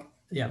payroll, like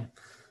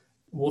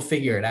we'll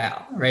figure it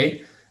out,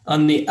 right?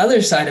 On the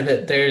other side of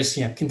it, there's,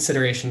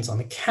 considerations on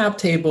the cap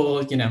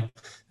table,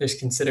 there's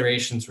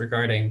considerations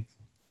regarding,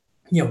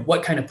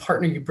 what kind of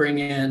partner you bring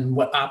in,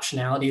 what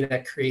optionality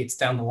that creates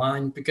down the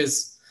line,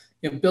 because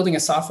building a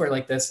software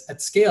like this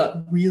at scale, it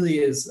really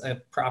is a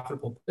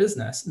profitable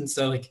business. And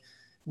so like,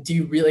 do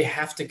you really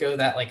have to go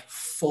that like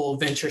full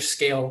venture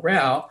scale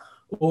route?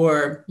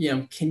 Or,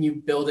 can you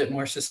build it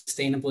more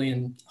sustainably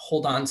and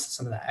hold on to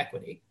some of that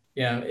equity?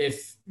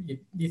 If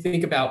you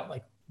think about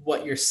like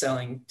what you're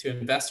selling to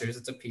investors,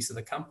 it's a piece of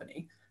the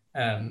company.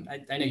 I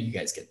know you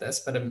guys get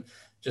this, but I'm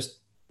just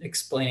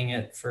explaining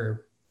it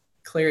for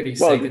clarity's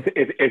sake.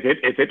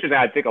 It's interesting.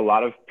 I think a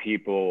lot of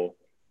people,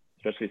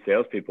 especially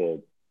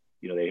salespeople,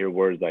 they hear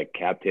words like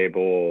cap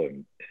table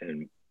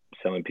and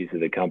selling piece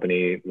of the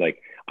company.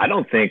 Like, I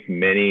don't think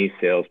many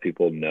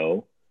salespeople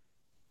know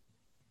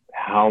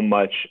how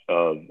much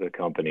of the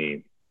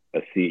company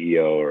a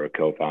CEO or a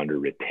co-founder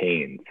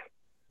retains,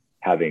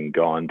 having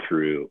gone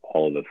through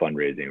all of the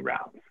fundraising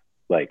rounds.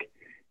 Like,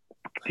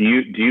 do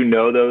you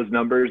know those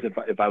numbers?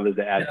 If I was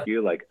to ask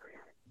you, like,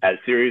 at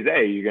Series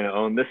A, you're going to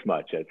own this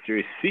much. At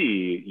Series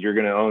C, you're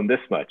going to own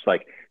this much.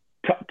 Like,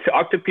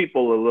 talk to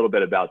people a little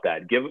bit about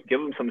that. Give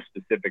them some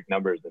specific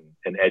numbers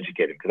and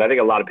educate them, because I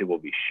think a lot of people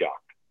will be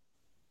shocked.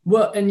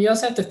 Well, and you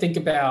also have to think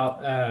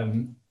about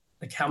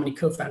like how many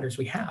co-founders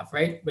we have,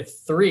 right?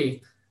 With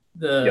three,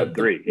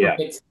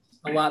 it's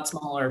a lot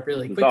smaller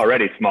really quickly. It's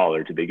already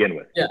smaller to begin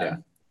with. Yeah.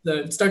 So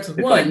it starts with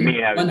it's one. Like me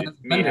having to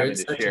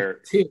share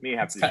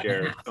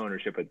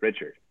ownership with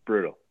Richard.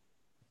 Brutal.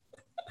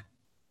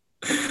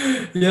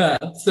 Yeah.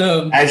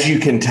 So as you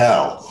can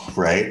tell,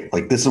 right?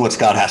 Like, this is what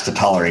Scott has to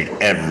tolerate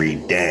every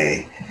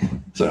day.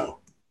 So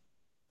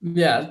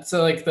yeah.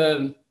 So like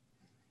I'm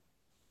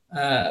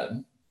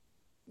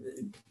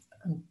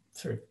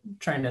sort of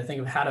trying to think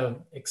of how to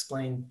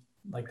explain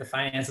like the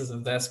finances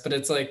of this, but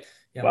it's like,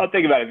 well,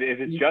 think about it.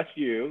 If it's just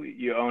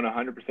you own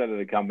 100% of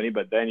the company,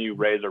 but then you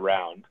raise a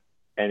round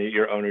and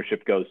your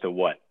ownership goes to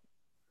what?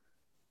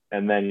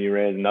 And then you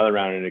raise another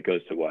round and it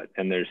goes to what?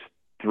 And there's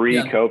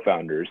three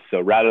co-founders. So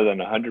rather than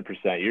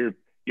 100%,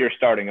 you're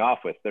starting off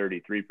with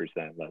 33%,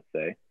 let's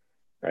say,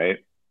 right?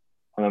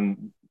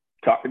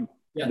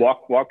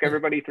 Walk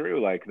everybody through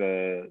like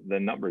the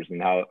numbers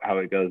and how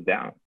it goes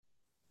down.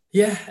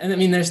 Yeah, and I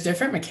mean, there's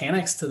different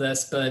mechanics to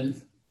this, but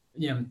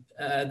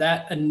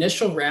that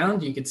initial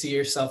round, you could see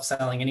yourself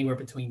selling anywhere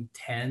between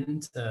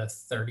 10 to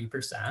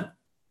 30%.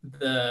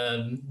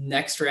 The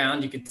next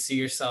round, you could see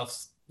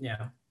yourself,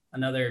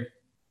 another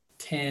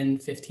 10,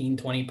 15,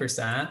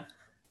 20%.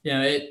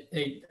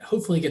 It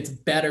hopefully gets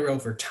better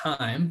over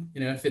time.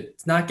 If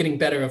it's not getting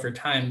better over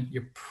time,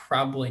 you're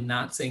probably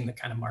not seeing the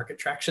kind of market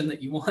traction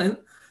that you want.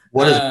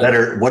 What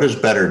does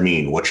better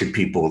mean?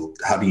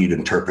 How do you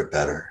interpret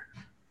better?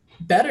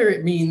 Better,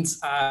 it means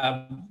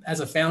as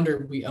a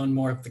founder, we own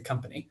more of the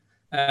company.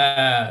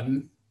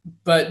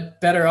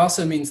 But better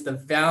also means the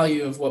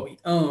value of what we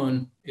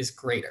own is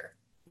greater.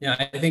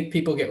 I think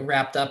people get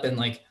wrapped up in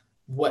like,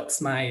 what's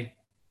my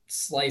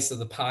slice of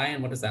the pie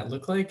and what does that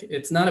look like?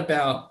 It's not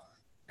about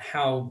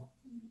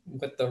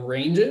what the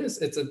range is.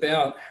 It's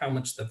about how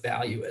much the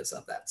value is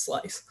of that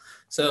slice.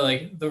 So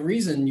like the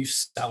reason you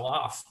sell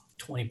off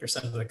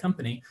 20% of the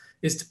company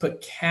is to put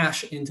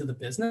cash into the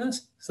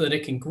business so that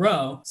it can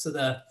grow, so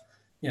that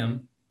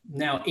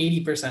now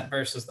 80%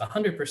 versus the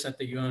 100%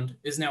 that you owned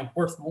is now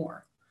worth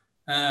more.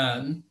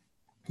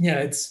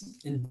 It's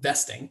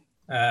investing.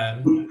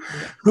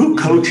 Who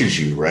coaches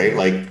you, right?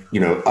 Like,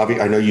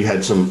 I know you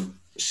had some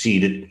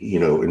seeded,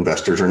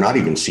 investors, or not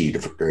even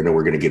seed. I know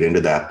we're going to get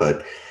into that,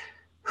 but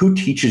who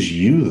teaches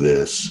you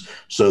this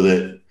so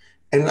that,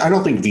 and I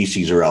don't think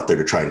VCs are out there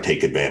to try and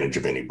take advantage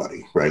of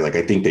anybody, right? Like,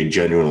 I think they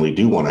genuinely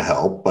do want to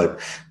help, but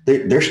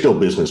they're still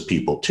business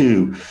people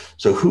too.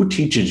 So who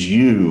teaches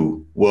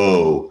you,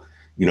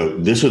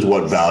 this is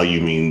what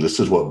value means, this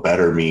is what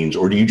better means?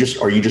 Or are you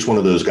just one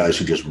of those guys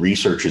who just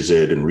researches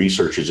it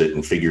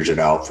and figures it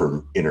out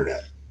from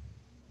internet?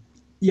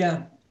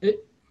 Yeah.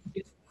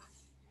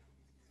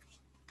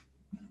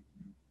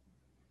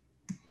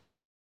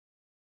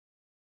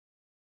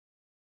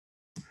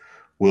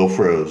 Will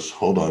froze.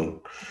 Hold on.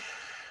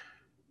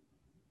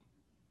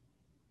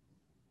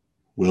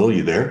 Will,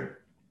 you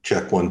there?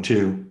 Check 1,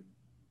 2.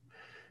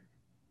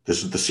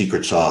 This is the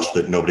secret sauce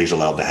that nobody's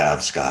allowed to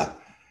have, Scott.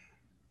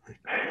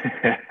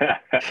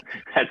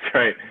 That's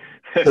right.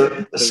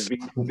 The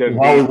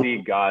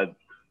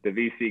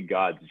VC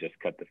gods just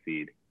cut the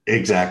feed.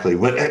 Exactly.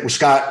 But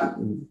Scott,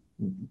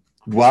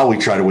 while we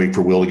try to wait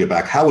for Will to get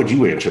back, how would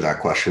you answer that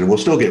question? We'll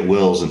still get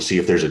Will's and see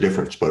if there's a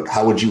difference, but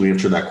how would you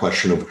answer that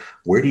question of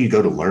where do you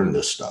go to learn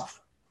this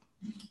stuff?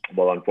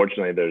 Well,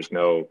 unfortunately, there is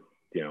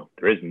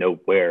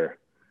nowhere,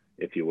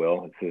 if you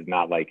will. This is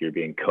not like you're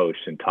being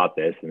coached and taught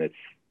this, and it's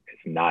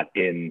not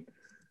in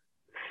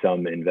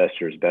some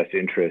investor's best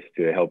interest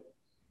to help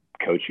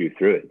coach you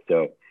through it.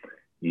 So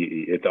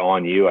it's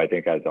on you, I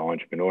think, as an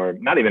entrepreneur,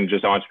 not even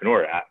just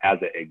entrepreneur, as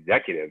an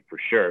executive for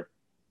sure,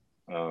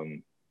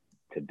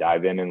 to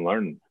dive in and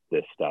learn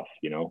this stuff,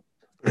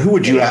 Who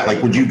would you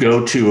would you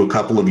go to a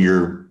couple of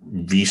your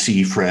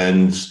VC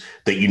friends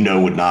that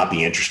would not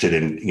be interested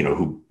in,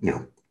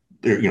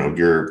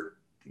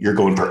 you're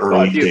going for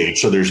early stage.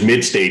 So there's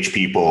mid-stage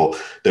people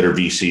that are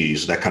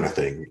VCs, that kind of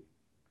thing.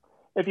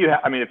 If you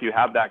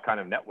have that kind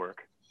of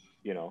network,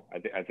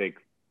 I think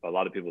a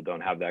lot of people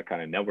don't have that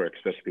kind of network,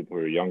 especially people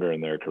who are younger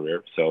in their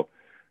career. So,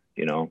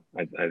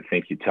 I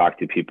think you talk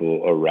to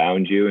people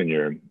around you in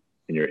your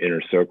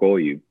inner circle.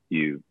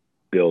 You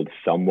build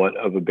somewhat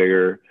of a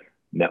bigger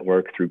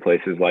network through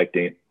places like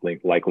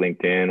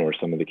LinkedIn or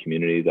some of the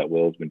communities that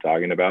Will's been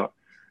talking about.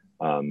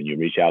 You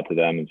reach out to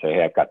them and say,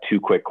 hey, I've got 2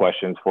 quick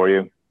questions for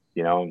you,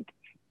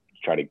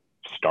 try to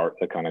start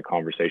the kind of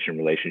conversation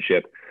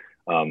relationship.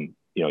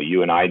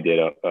 You and I did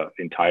a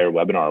entire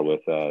webinar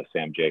with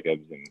Sam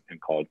Jacobs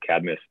and called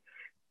Cadmus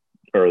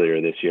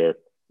earlier this year.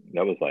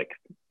 That was like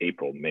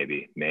April,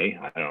 maybe May.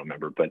 I don't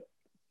remember, but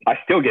I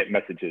still get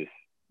messages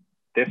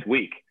this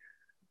week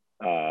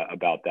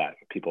about that.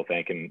 People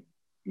thanking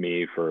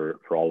me for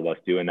all of us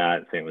doing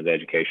that, saying it was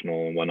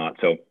educational and whatnot.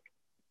 So,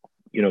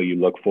 you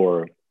look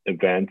for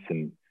events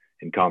and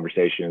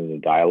conversations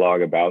and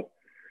dialogue about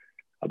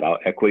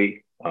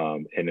equity.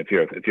 And if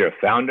you're a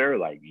founder,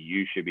 like,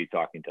 you should be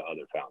talking to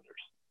other founders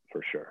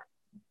for sure.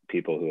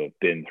 People who have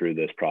been through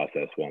this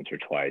process once or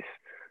twice.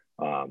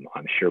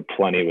 I'm sure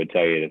plenty would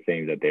tell you the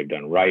things that they've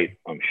done right.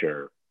 I'm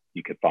sure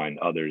you could find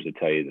others to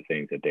tell you the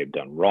things that they've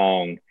done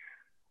wrong.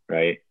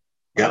 Right.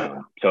 Yeah.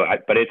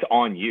 But it's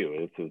on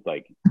you. This is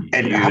like,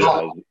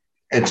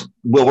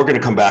 Well, we're going to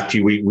come back to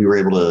you. We were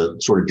able to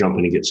sort of jump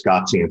in and get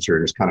Scott's answer,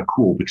 and it's kind of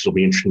cool because it'll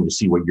be interesting to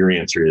see what your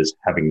answer is,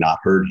 having not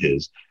heard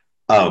his.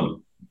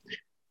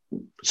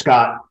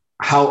 Scott,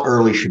 how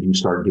early should you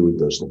start doing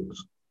those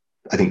things?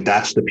 I think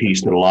that's the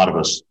piece that a lot of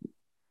us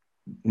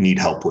need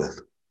help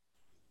with.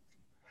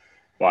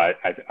 Well,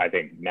 I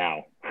think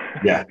now.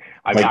 Yeah.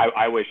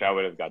 I wish I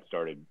would have got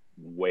started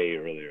way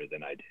earlier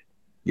than I did.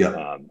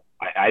 Yeah.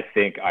 I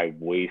think I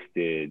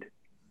wasted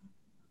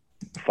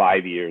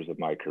 5 years of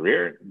my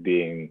career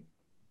being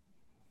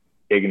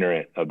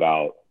ignorant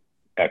about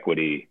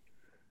equity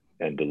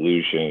and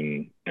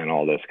delusion and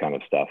all this kind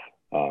of stuff.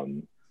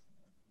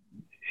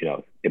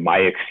 My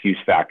excuse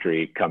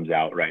factory comes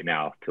out right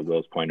now, to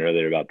Will's point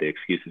earlier about the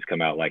excuses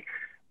come out. Like,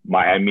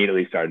 I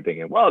immediately started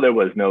thinking, well, there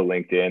was no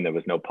LinkedIn, there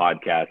was no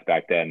podcast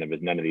back then, there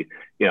was none of these,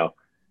 there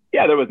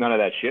was none of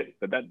that shit,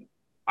 but that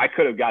I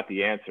could have got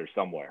the answer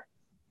somewhere.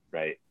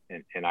 Right.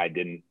 And I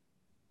didn't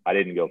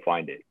go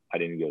find it. I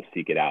didn't go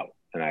seek it out.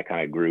 And I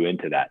kind of grew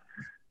into that.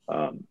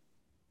 And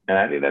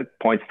I think that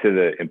points to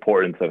the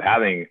importance of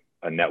having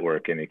a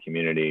network in a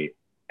community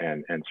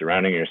and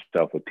surrounding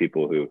yourself with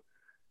people who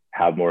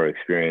have more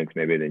experience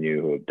maybe than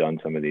you, who have done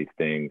some of these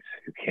things,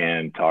 who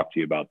can talk to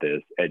you about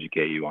this,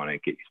 educate you on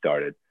it, get you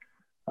started.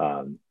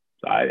 So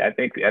I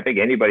think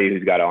anybody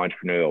who's got an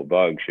entrepreneurial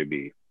bug should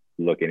be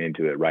looking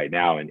into it right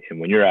now. And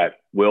when you're at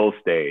Will's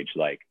stage,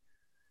 like,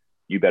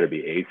 you better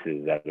be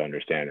aces at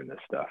understanding this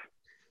stuff.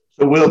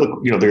 So, Will,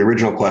 the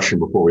original question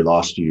before we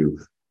lost you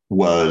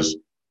was,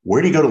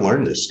 where do you go to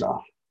learn this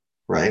stuff?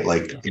 Right?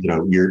 Like,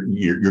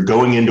 you're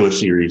going into a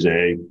Series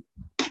A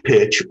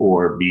pitch,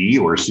 or B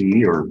or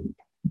C, or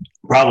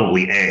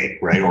probably A,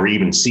 right? Or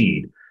even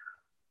seed.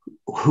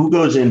 Who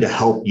goes in to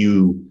help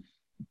you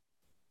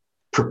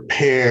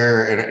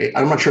prepare? And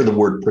I'm not sure the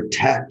word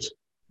protect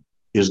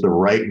is the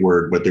right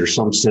word, but there's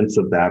some sense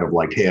of that, of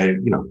like, hey,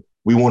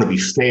 we want to be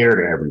fair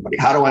to everybody.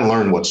 How do I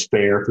learn what's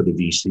fair for the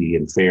VC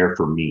and fair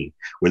for me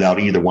without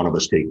either one of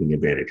us taking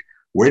advantage?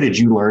 Where did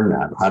you learn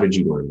that? How did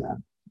you learn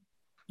that?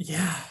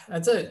 Yeah,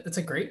 that's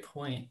a great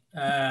point.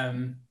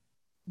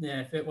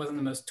 If it wasn't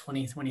the most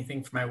 2020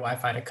 thing for my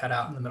Wi-Fi to cut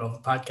out in the middle of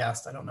the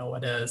podcast, I don't know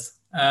what is.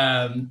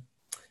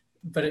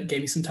 But it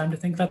gave me some time to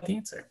think about the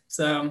answer.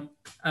 So,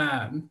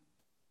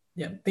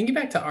 thinking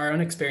back to our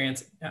own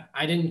experience,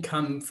 I didn't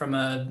come from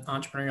an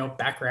entrepreneurial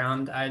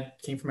background. I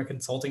came from a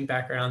consulting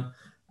background.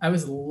 I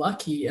was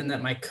lucky in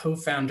that my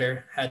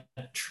co-founder had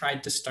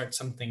tried to start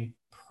something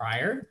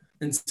prior.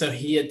 And so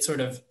he had sort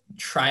of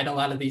tried a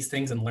lot of these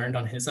things and learned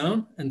on his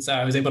own. And so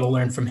I was able to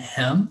learn from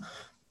him.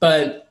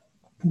 But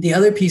the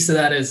other piece of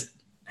that is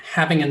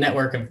having a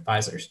network of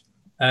advisors,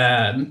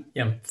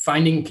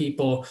 finding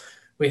people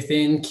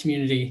within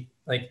community.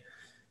 Like,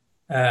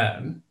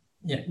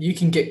 you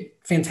can get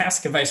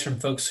fantastic advice from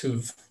folks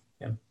who've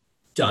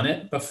done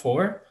it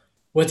before.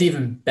 What's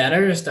even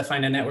better is to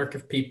find a network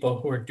of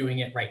people who are doing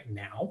it right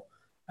now,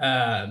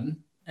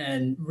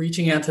 and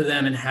reaching out to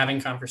them and having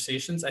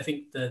conversations. I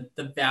think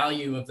the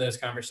value of those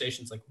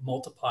conversations like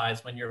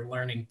multiplies when you're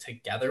learning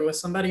together with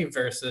somebody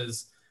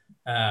versus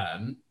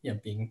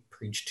being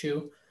preached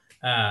to.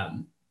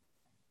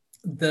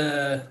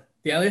 The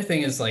other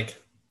thing is, like,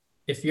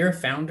 if you're a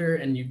founder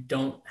and you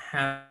don't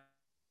have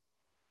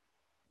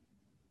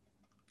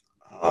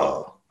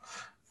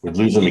we're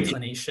losing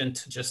inclination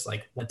to just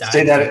like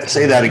say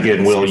that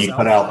again, Will. You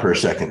cut out for a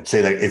second.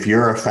 Say that if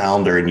you're a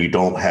founder and you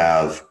don't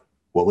have,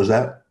 what was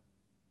that?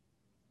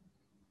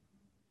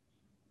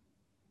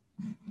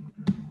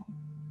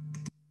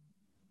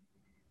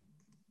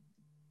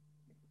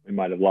 We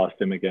might have lost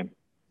him again.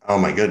 Oh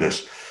my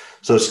goodness.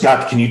 So,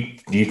 Scott, do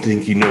you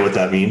think you know what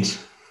that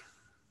means?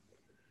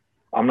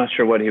 I'm not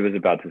sure what he was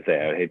about to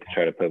say. I hate to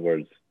try to put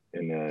words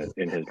in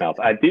his mouth.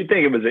 I do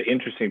think it was an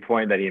interesting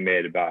point that he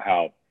made about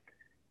how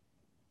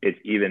it's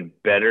even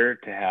better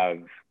to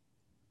have,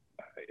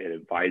 an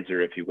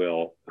advisor, if you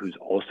will, who's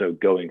also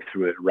going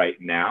through it right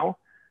now,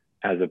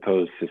 as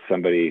opposed to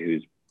somebody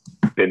who's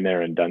been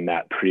there and done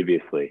that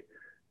previously.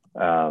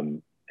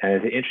 And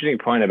it's an interesting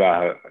point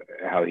about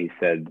how he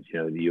said,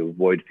 you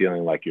avoid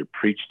feeling like you're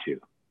preached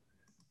to,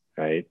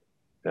 right?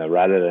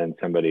 Rather than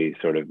somebody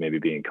sort of maybe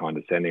being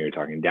condescending or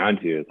talking down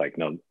to you, it's like,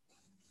 no,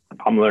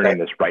 I'm learning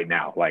this right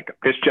now. Like,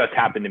 this just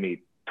happened to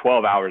me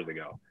 12 hours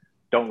ago.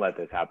 Don't let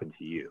this happen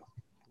to you.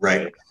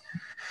 Right.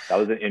 That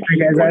was an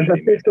interesting. Hey guys, I've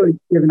officially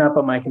given up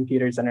on my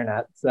computer's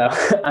internet, so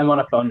I'm on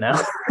a phone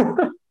now.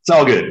 It's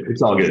all good.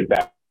 It's all good.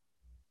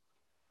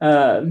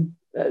 The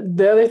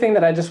other thing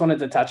that I just wanted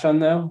to touch on,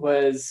 though,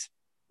 was,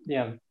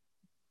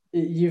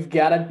 you've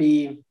got to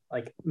be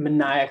like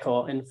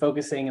maniacal in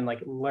focusing and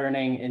like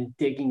learning and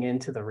digging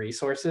into the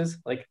resources.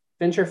 Like,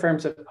 venture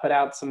firms have put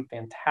out some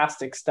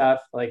fantastic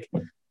stuff. Like,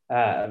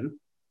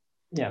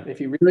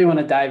 if you really want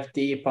to dive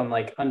deep on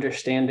like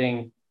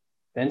understanding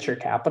venture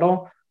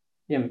capital,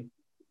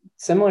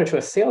 similar to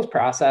a sales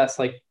process,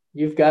 like,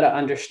 you've got to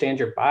understand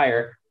your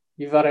buyer.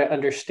 You've got to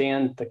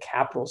understand the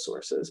capital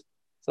sources.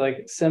 So,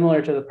 like,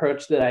 similar to the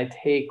approach that I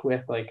take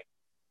with like,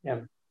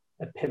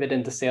 a pivot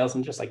into sales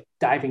and just like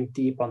diving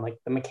deep on like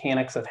the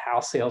mechanics of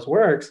how sales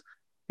works,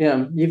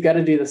 you've got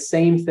to do the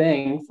same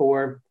thing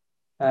for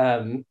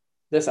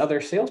this other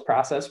sales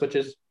process, which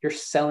is you're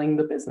selling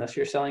the business.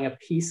 You're selling a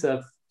piece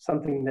of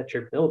something that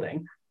you're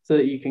building so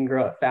that you can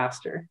grow it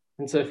faster.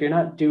 And so if you're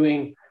not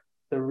doing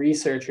the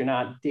research, you're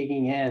not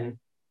digging in,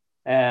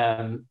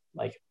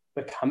 like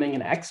becoming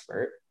an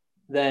expert,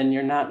 then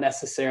you're not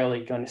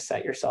necessarily going to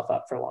set yourself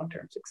up for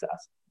long-term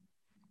success.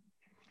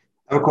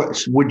 I have a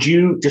question. Would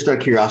you, just out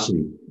of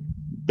curiosity,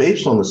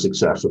 based on the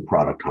success of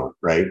Product Hunt,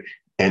 right?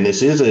 And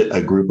this is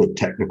a group of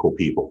technical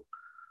people.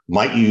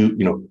 Might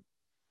you,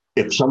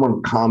 if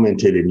someone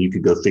commented and you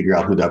could go figure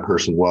out who that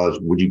person was,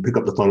 would you pick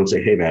up the phone and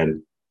say, hey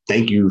man,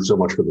 thank you so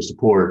much for the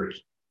support.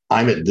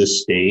 I'm at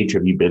this stage.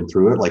 Have you been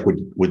through it? Like,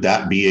 would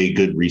that be a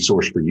good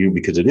resource for you?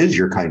 Because it is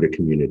your kind of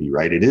community,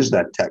 right? It is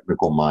that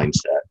technical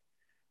mindset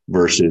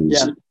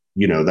versus,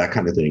 that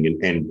kind of thing.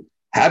 And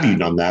have you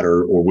done that,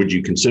 or would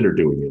you consider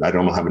doing it? I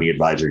don't know how many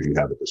advisors you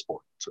have at this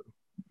point.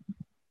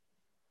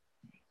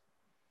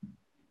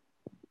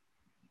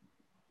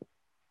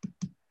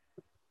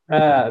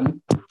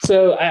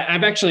 So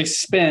I've actually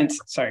spent,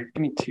 sorry,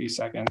 give me 2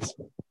 seconds.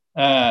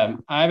 I've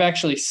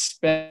actually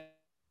spent.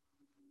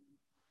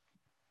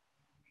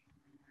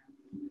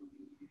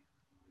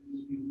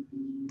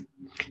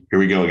 Here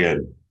we go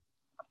again.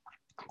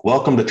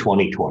 Welcome to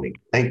 2020.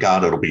 Thank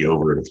God it'll be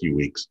over in a few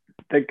weeks.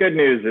 The good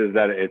news is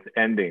that it's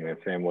ending the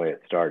same way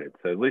it started.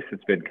 So at least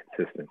it's been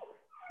consistent.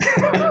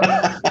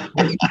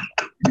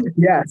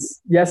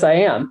 Yes, I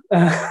am.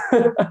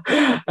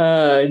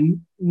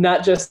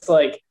 Not just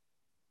like,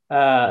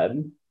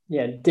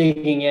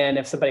 digging in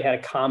if somebody had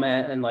a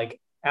comment and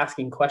like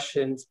asking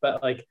questions,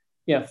 but like,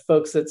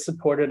 folks that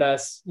supported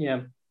us,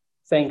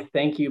 saying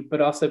thank you,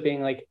 but also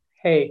being like,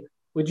 hey,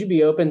 would you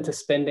be open to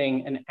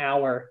spending an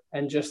hour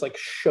and just like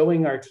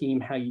showing our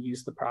team how you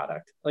use the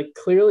product? Like,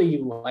 clearly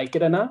you like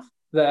it enough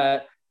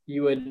that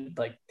you would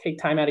like take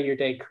time out of your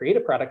day, create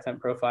a Product Hunt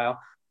profile,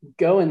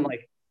 go and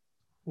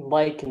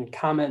like and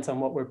comment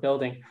on what we're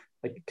building.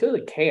 Like, you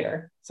clearly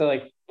care. So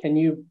like, can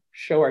you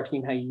show our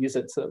team how you use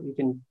it so that we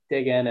can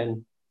dig in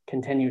and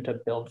continue to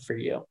build for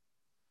you?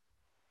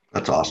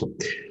 That's awesome.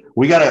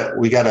 We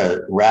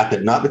gotta wrap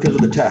it, not because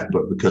of the tech,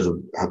 but because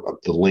of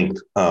the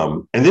length.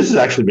 And this has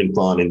actually been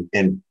fun.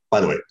 And by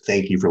the way,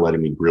 thank you for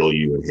letting me grill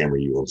you and hammer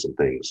you on some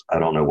things. I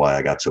don't know why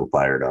I got so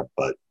fired up,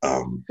 but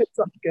I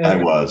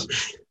was.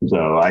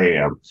 So I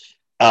am.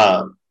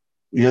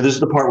 This is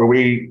the part where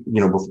we,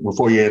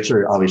 before you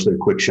answer, obviously a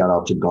quick shout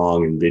out to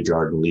Gong and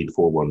Vidyard and Lead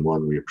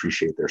 411. We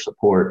appreciate their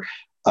support.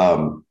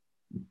 But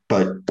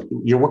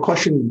what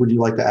question would you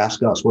like to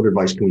ask us? What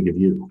advice can we give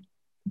you?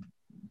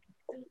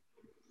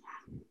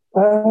 I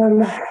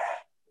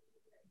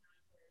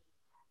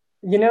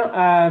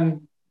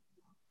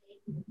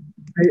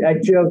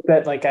joke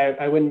that like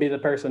I wouldn't be the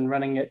person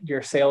running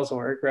your sales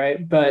org,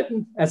 right? But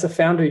as a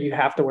founder, you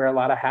have to wear a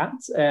lot of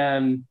hats,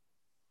 and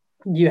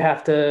you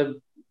have to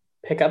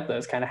pick up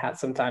those kind of hats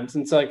sometimes.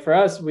 And so like for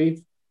us,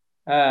 we've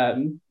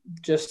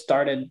just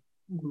started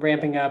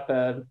ramping up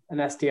an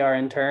SDR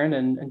intern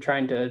and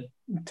trying to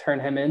turn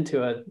him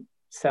into a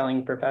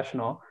selling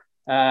professional.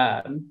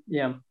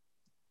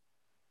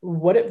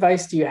 What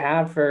advice do you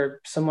have for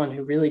someone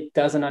who really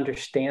doesn't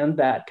understand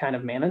that kind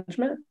of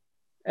management?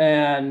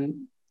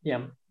 And,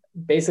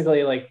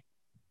 basically like,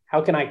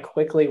 how can I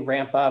quickly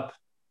ramp up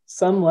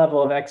some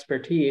level of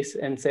expertise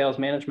in sales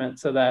management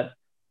so that,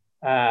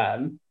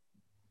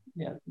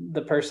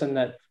 the person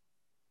that,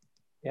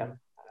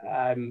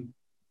 I'm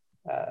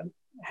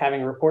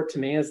having report to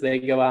me as they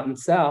go out and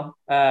sell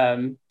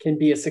can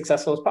be as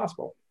successful as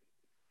possible?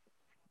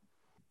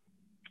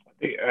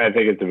 I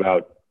think it's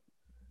about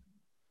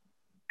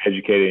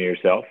educating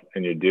yourself,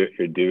 and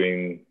you're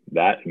doing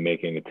that and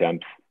making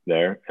attempts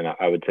there. And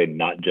I would say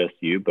not just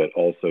you, but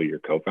also your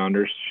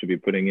co-founders should be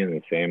putting in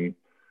the same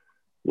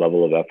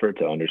level of effort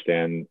to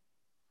understand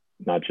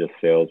not just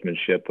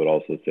salesmanship, but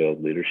also sales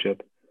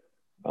leadership.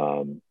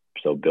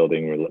 So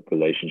building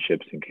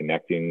relationships and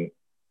connecting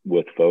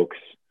with folks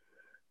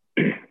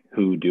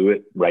who do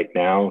it right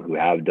now, who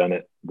have done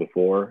it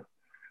before,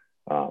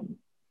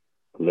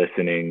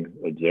 listening,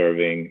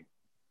 observing,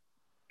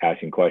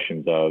 asking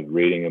questions of,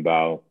 reading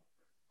about,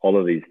 all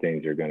of these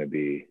things are going to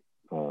be,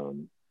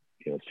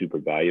 super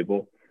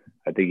valuable.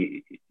 I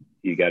think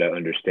you got to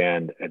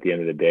understand at the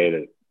end of the day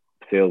that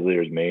sales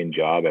leaders' main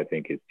job, I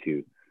think, is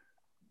to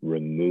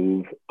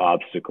remove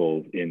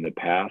obstacles in the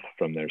path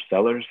from their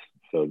sellers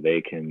so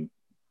they can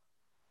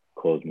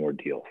close more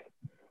deals.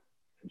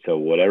 So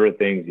whatever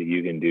things that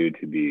you can do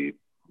to be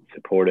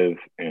supportive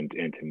and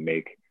to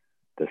make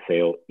the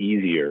sale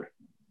easier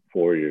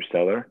for your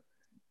seller,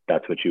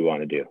 that's what you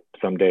want to do.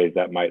 Some days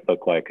that might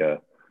look like a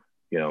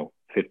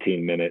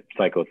 15-minute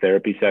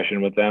psychotherapy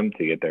session with them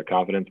to get their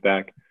confidence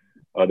back.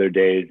 Other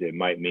days it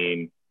might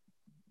mean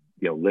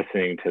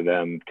listening to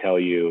them tell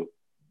you,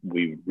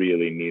 we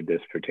really need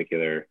this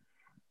particular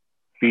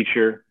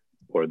feature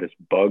or this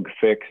bug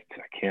fixed.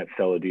 I can't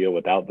sell a deal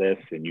without this,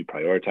 and you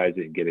prioritize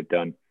it and get it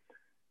done.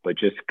 But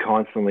just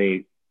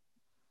constantly,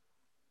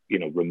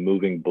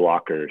 removing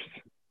blockers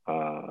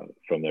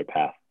from their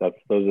path.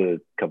 Those are a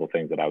couple of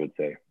things that I would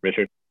say.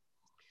 Richard?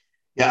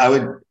 Yeah,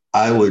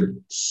 I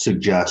would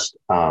suggest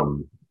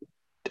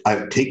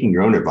taking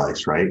your own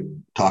advice, right?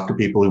 Talk to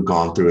people who've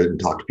gone through it and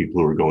talk to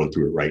people who are going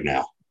through it right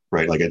now,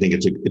 right? Like, I think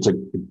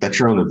that's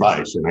your own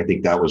advice. And I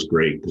think that was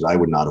great because I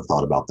would not have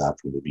thought about that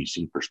from the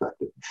VC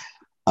perspective.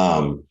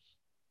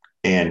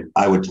 And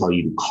I would tell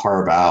you to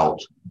carve out,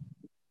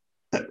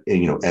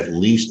 at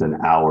least an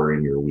hour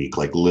in your week,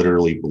 like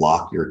literally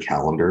block your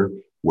calendar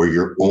where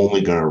you're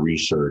only going to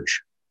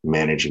research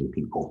managing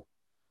people,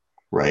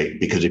 right?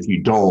 Because if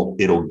you don't,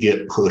 it'll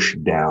get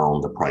pushed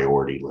down the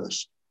priority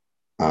list.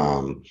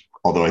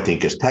 Although I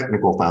think as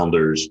technical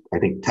founders, I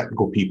think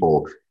technical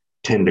people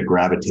tend to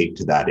gravitate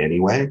to that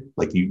anyway.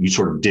 Like you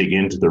sort of dig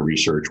into the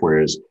research,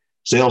 whereas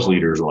sales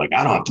leaders are like,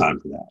 I don't have time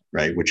for that,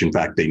 right? Which in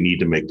fact, they need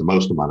to make the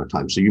most amount of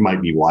time. So you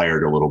might be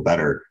wired a little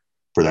better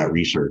for that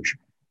research,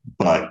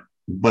 but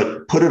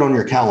put it on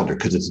your calendar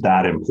because it's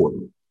that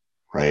important,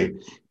 right?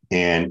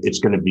 And it's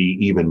going to be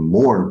even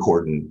more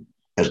important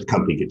as the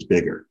company gets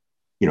bigger.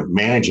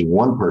 Managing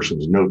one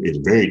person's note is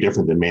very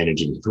different than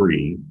managing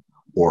 3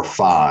 or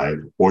 5,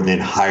 or then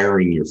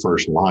hiring your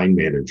first line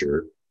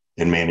manager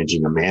and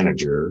managing a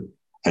manager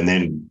and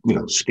then,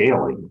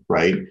 scaling,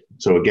 right?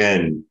 So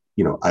again,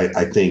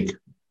 I think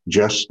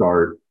just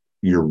start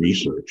your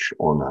research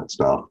on that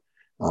stuff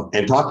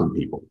and talking to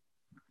people.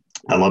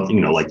 I love,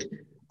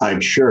 I'm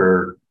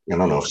sure, I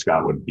don't know if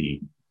Scott would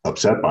be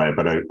upset by it,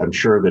 but I'm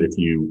sure that if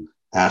you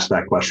ask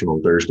that question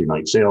on Thursday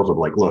night sales of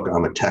like, look,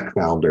 I'm a tech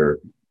founder,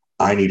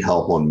 I need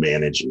help on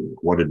managing.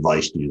 What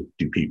advice do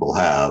people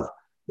have?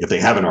 If they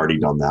haven't already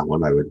done that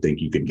one, I would think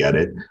you could get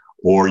it.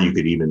 Or you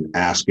could even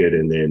ask it,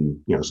 and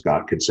then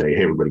Scott could say,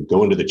 "Hey, everybody,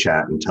 go into the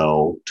chat and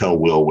tell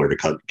Will where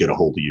to get a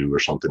hold of you, or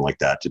something like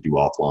that to do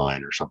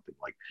offline, or something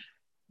like."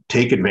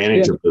 Take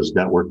advantage of those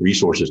network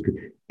resources,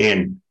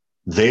 and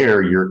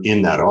there you're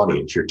in that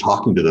audience. You're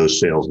talking to those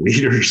sales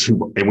leaders,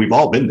 and we've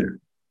all been there,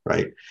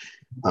 right?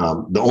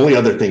 The only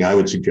other thing I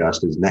would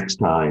suggest is next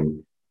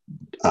time,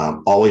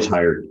 always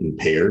hire in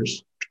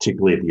pairs,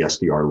 particularly at the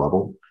SDR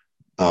level,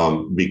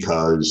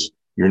 because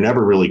you're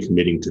never really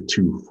committing to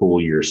 2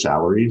 full year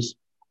salaries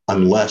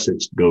unless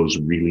it goes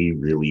really,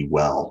 really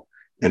well.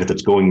 And if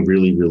it's going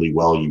really, really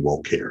well, you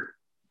won't care,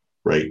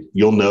 right?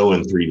 You'll know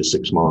in 3 to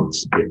 6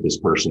 months if this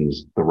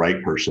person's the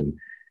right person.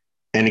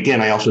 And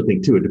again, I also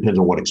think too, it depends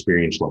on what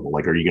experience level.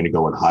 Like, are you going to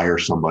go and hire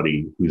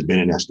somebody who's been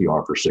an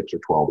SDR for 6 or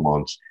 12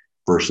 months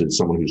versus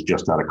someone who's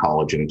just out of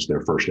college and it's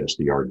their first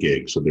SDR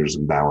gig? So there's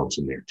some balance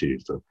in there too.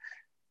 So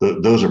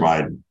those are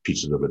my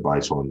pieces of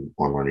advice on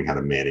learning how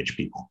to manage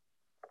people.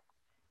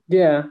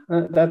 Yeah,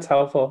 that's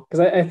helpful because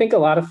I think a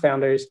lot of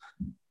founders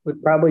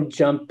would probably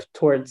jump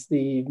towards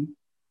the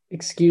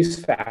excuse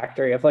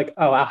factory of like,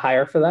 oh, I'll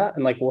hire for that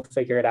and like we'll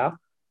figure it out.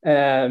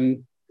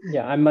 I'm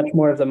much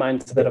more of the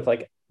mindset of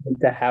like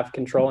to have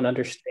control and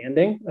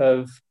understanding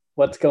of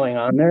what's going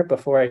on there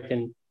before I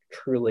can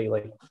truly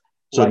like.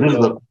 So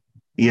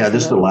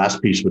this is the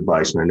last piece of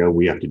advice, and I know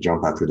we have to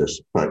jump after this,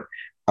 but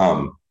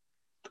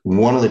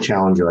one of the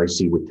challenges I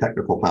see with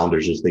technical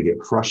founders is they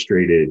get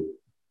frustrated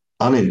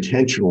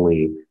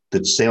unintentionally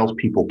that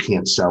salespeople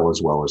can't sell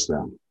as well as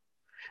them.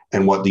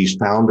 And what these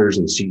founders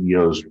and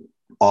CEOs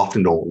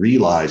often don't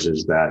realize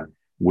is that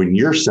when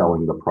you're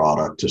selling the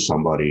product to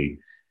somebody,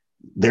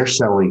 they're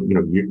selling,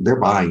 they're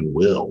buying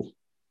will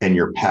and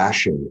your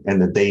passion,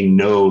 and that they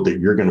know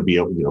that you're going to be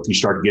able, if you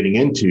start getting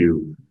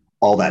into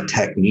all that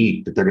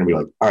technique, that they're going to be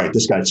like, all right,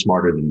 this guy's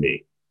smarter than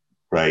me,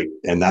 right?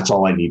 And that's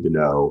all I need to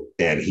know.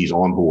 And he's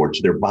on board.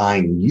 So they're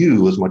buying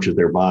you as much as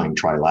they're buying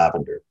Try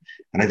Lavender.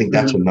 And I think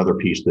that's another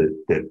piece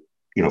that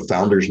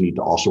founders need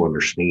to also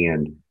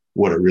understand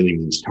what it really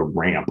means to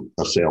ramp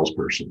a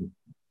salesperson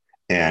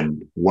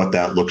and what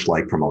that looks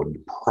like from a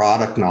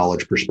product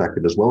knowledge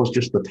perspective, as well as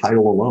just the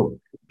title alone.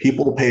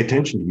 People pay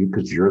attention to you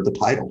because you're the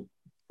title,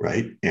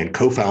 right? And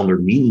co-founder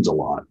means a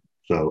lot.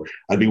 So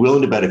I'd be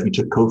willing to bet if you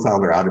took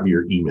co-founder out of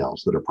your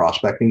emails that are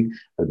prospecting,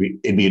 it'd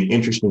be an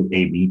interesting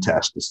A/B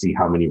test to see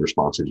how many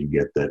responses you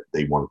get that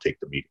they want to take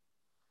the meeting.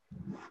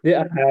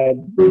 Yeah, I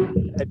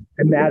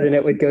imagine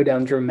it would go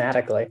down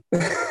dramatically.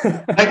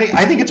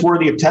 I think it's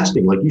worthy of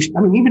testing. Like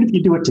even if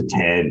you do it to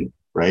 10,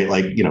 right?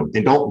 Like,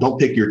 and don't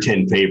pick your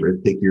 10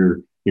 favorite. Pick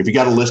if you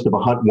got a list of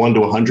 1 to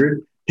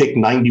 100, pick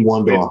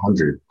 91 to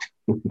 100.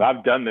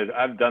 I've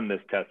done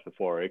this test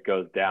before. It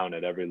goes down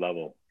at every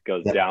level. It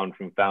goes down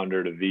from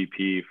founder to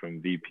VP,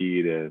 from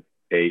VP to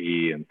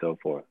AE, and so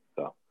forth.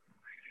 So,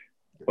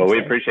 well, we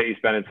appreciate you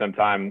spending some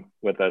time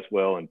with us,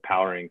 Will, and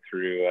powering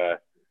through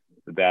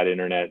the bad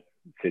internet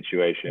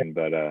situation.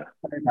 But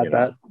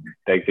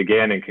thanks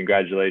again, and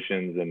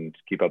congratulations, and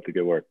keep up the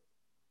good work.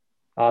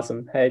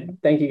 Awesome. Hey,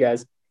 thank you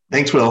guys.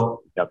 Thanks,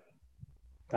 Will. Yep.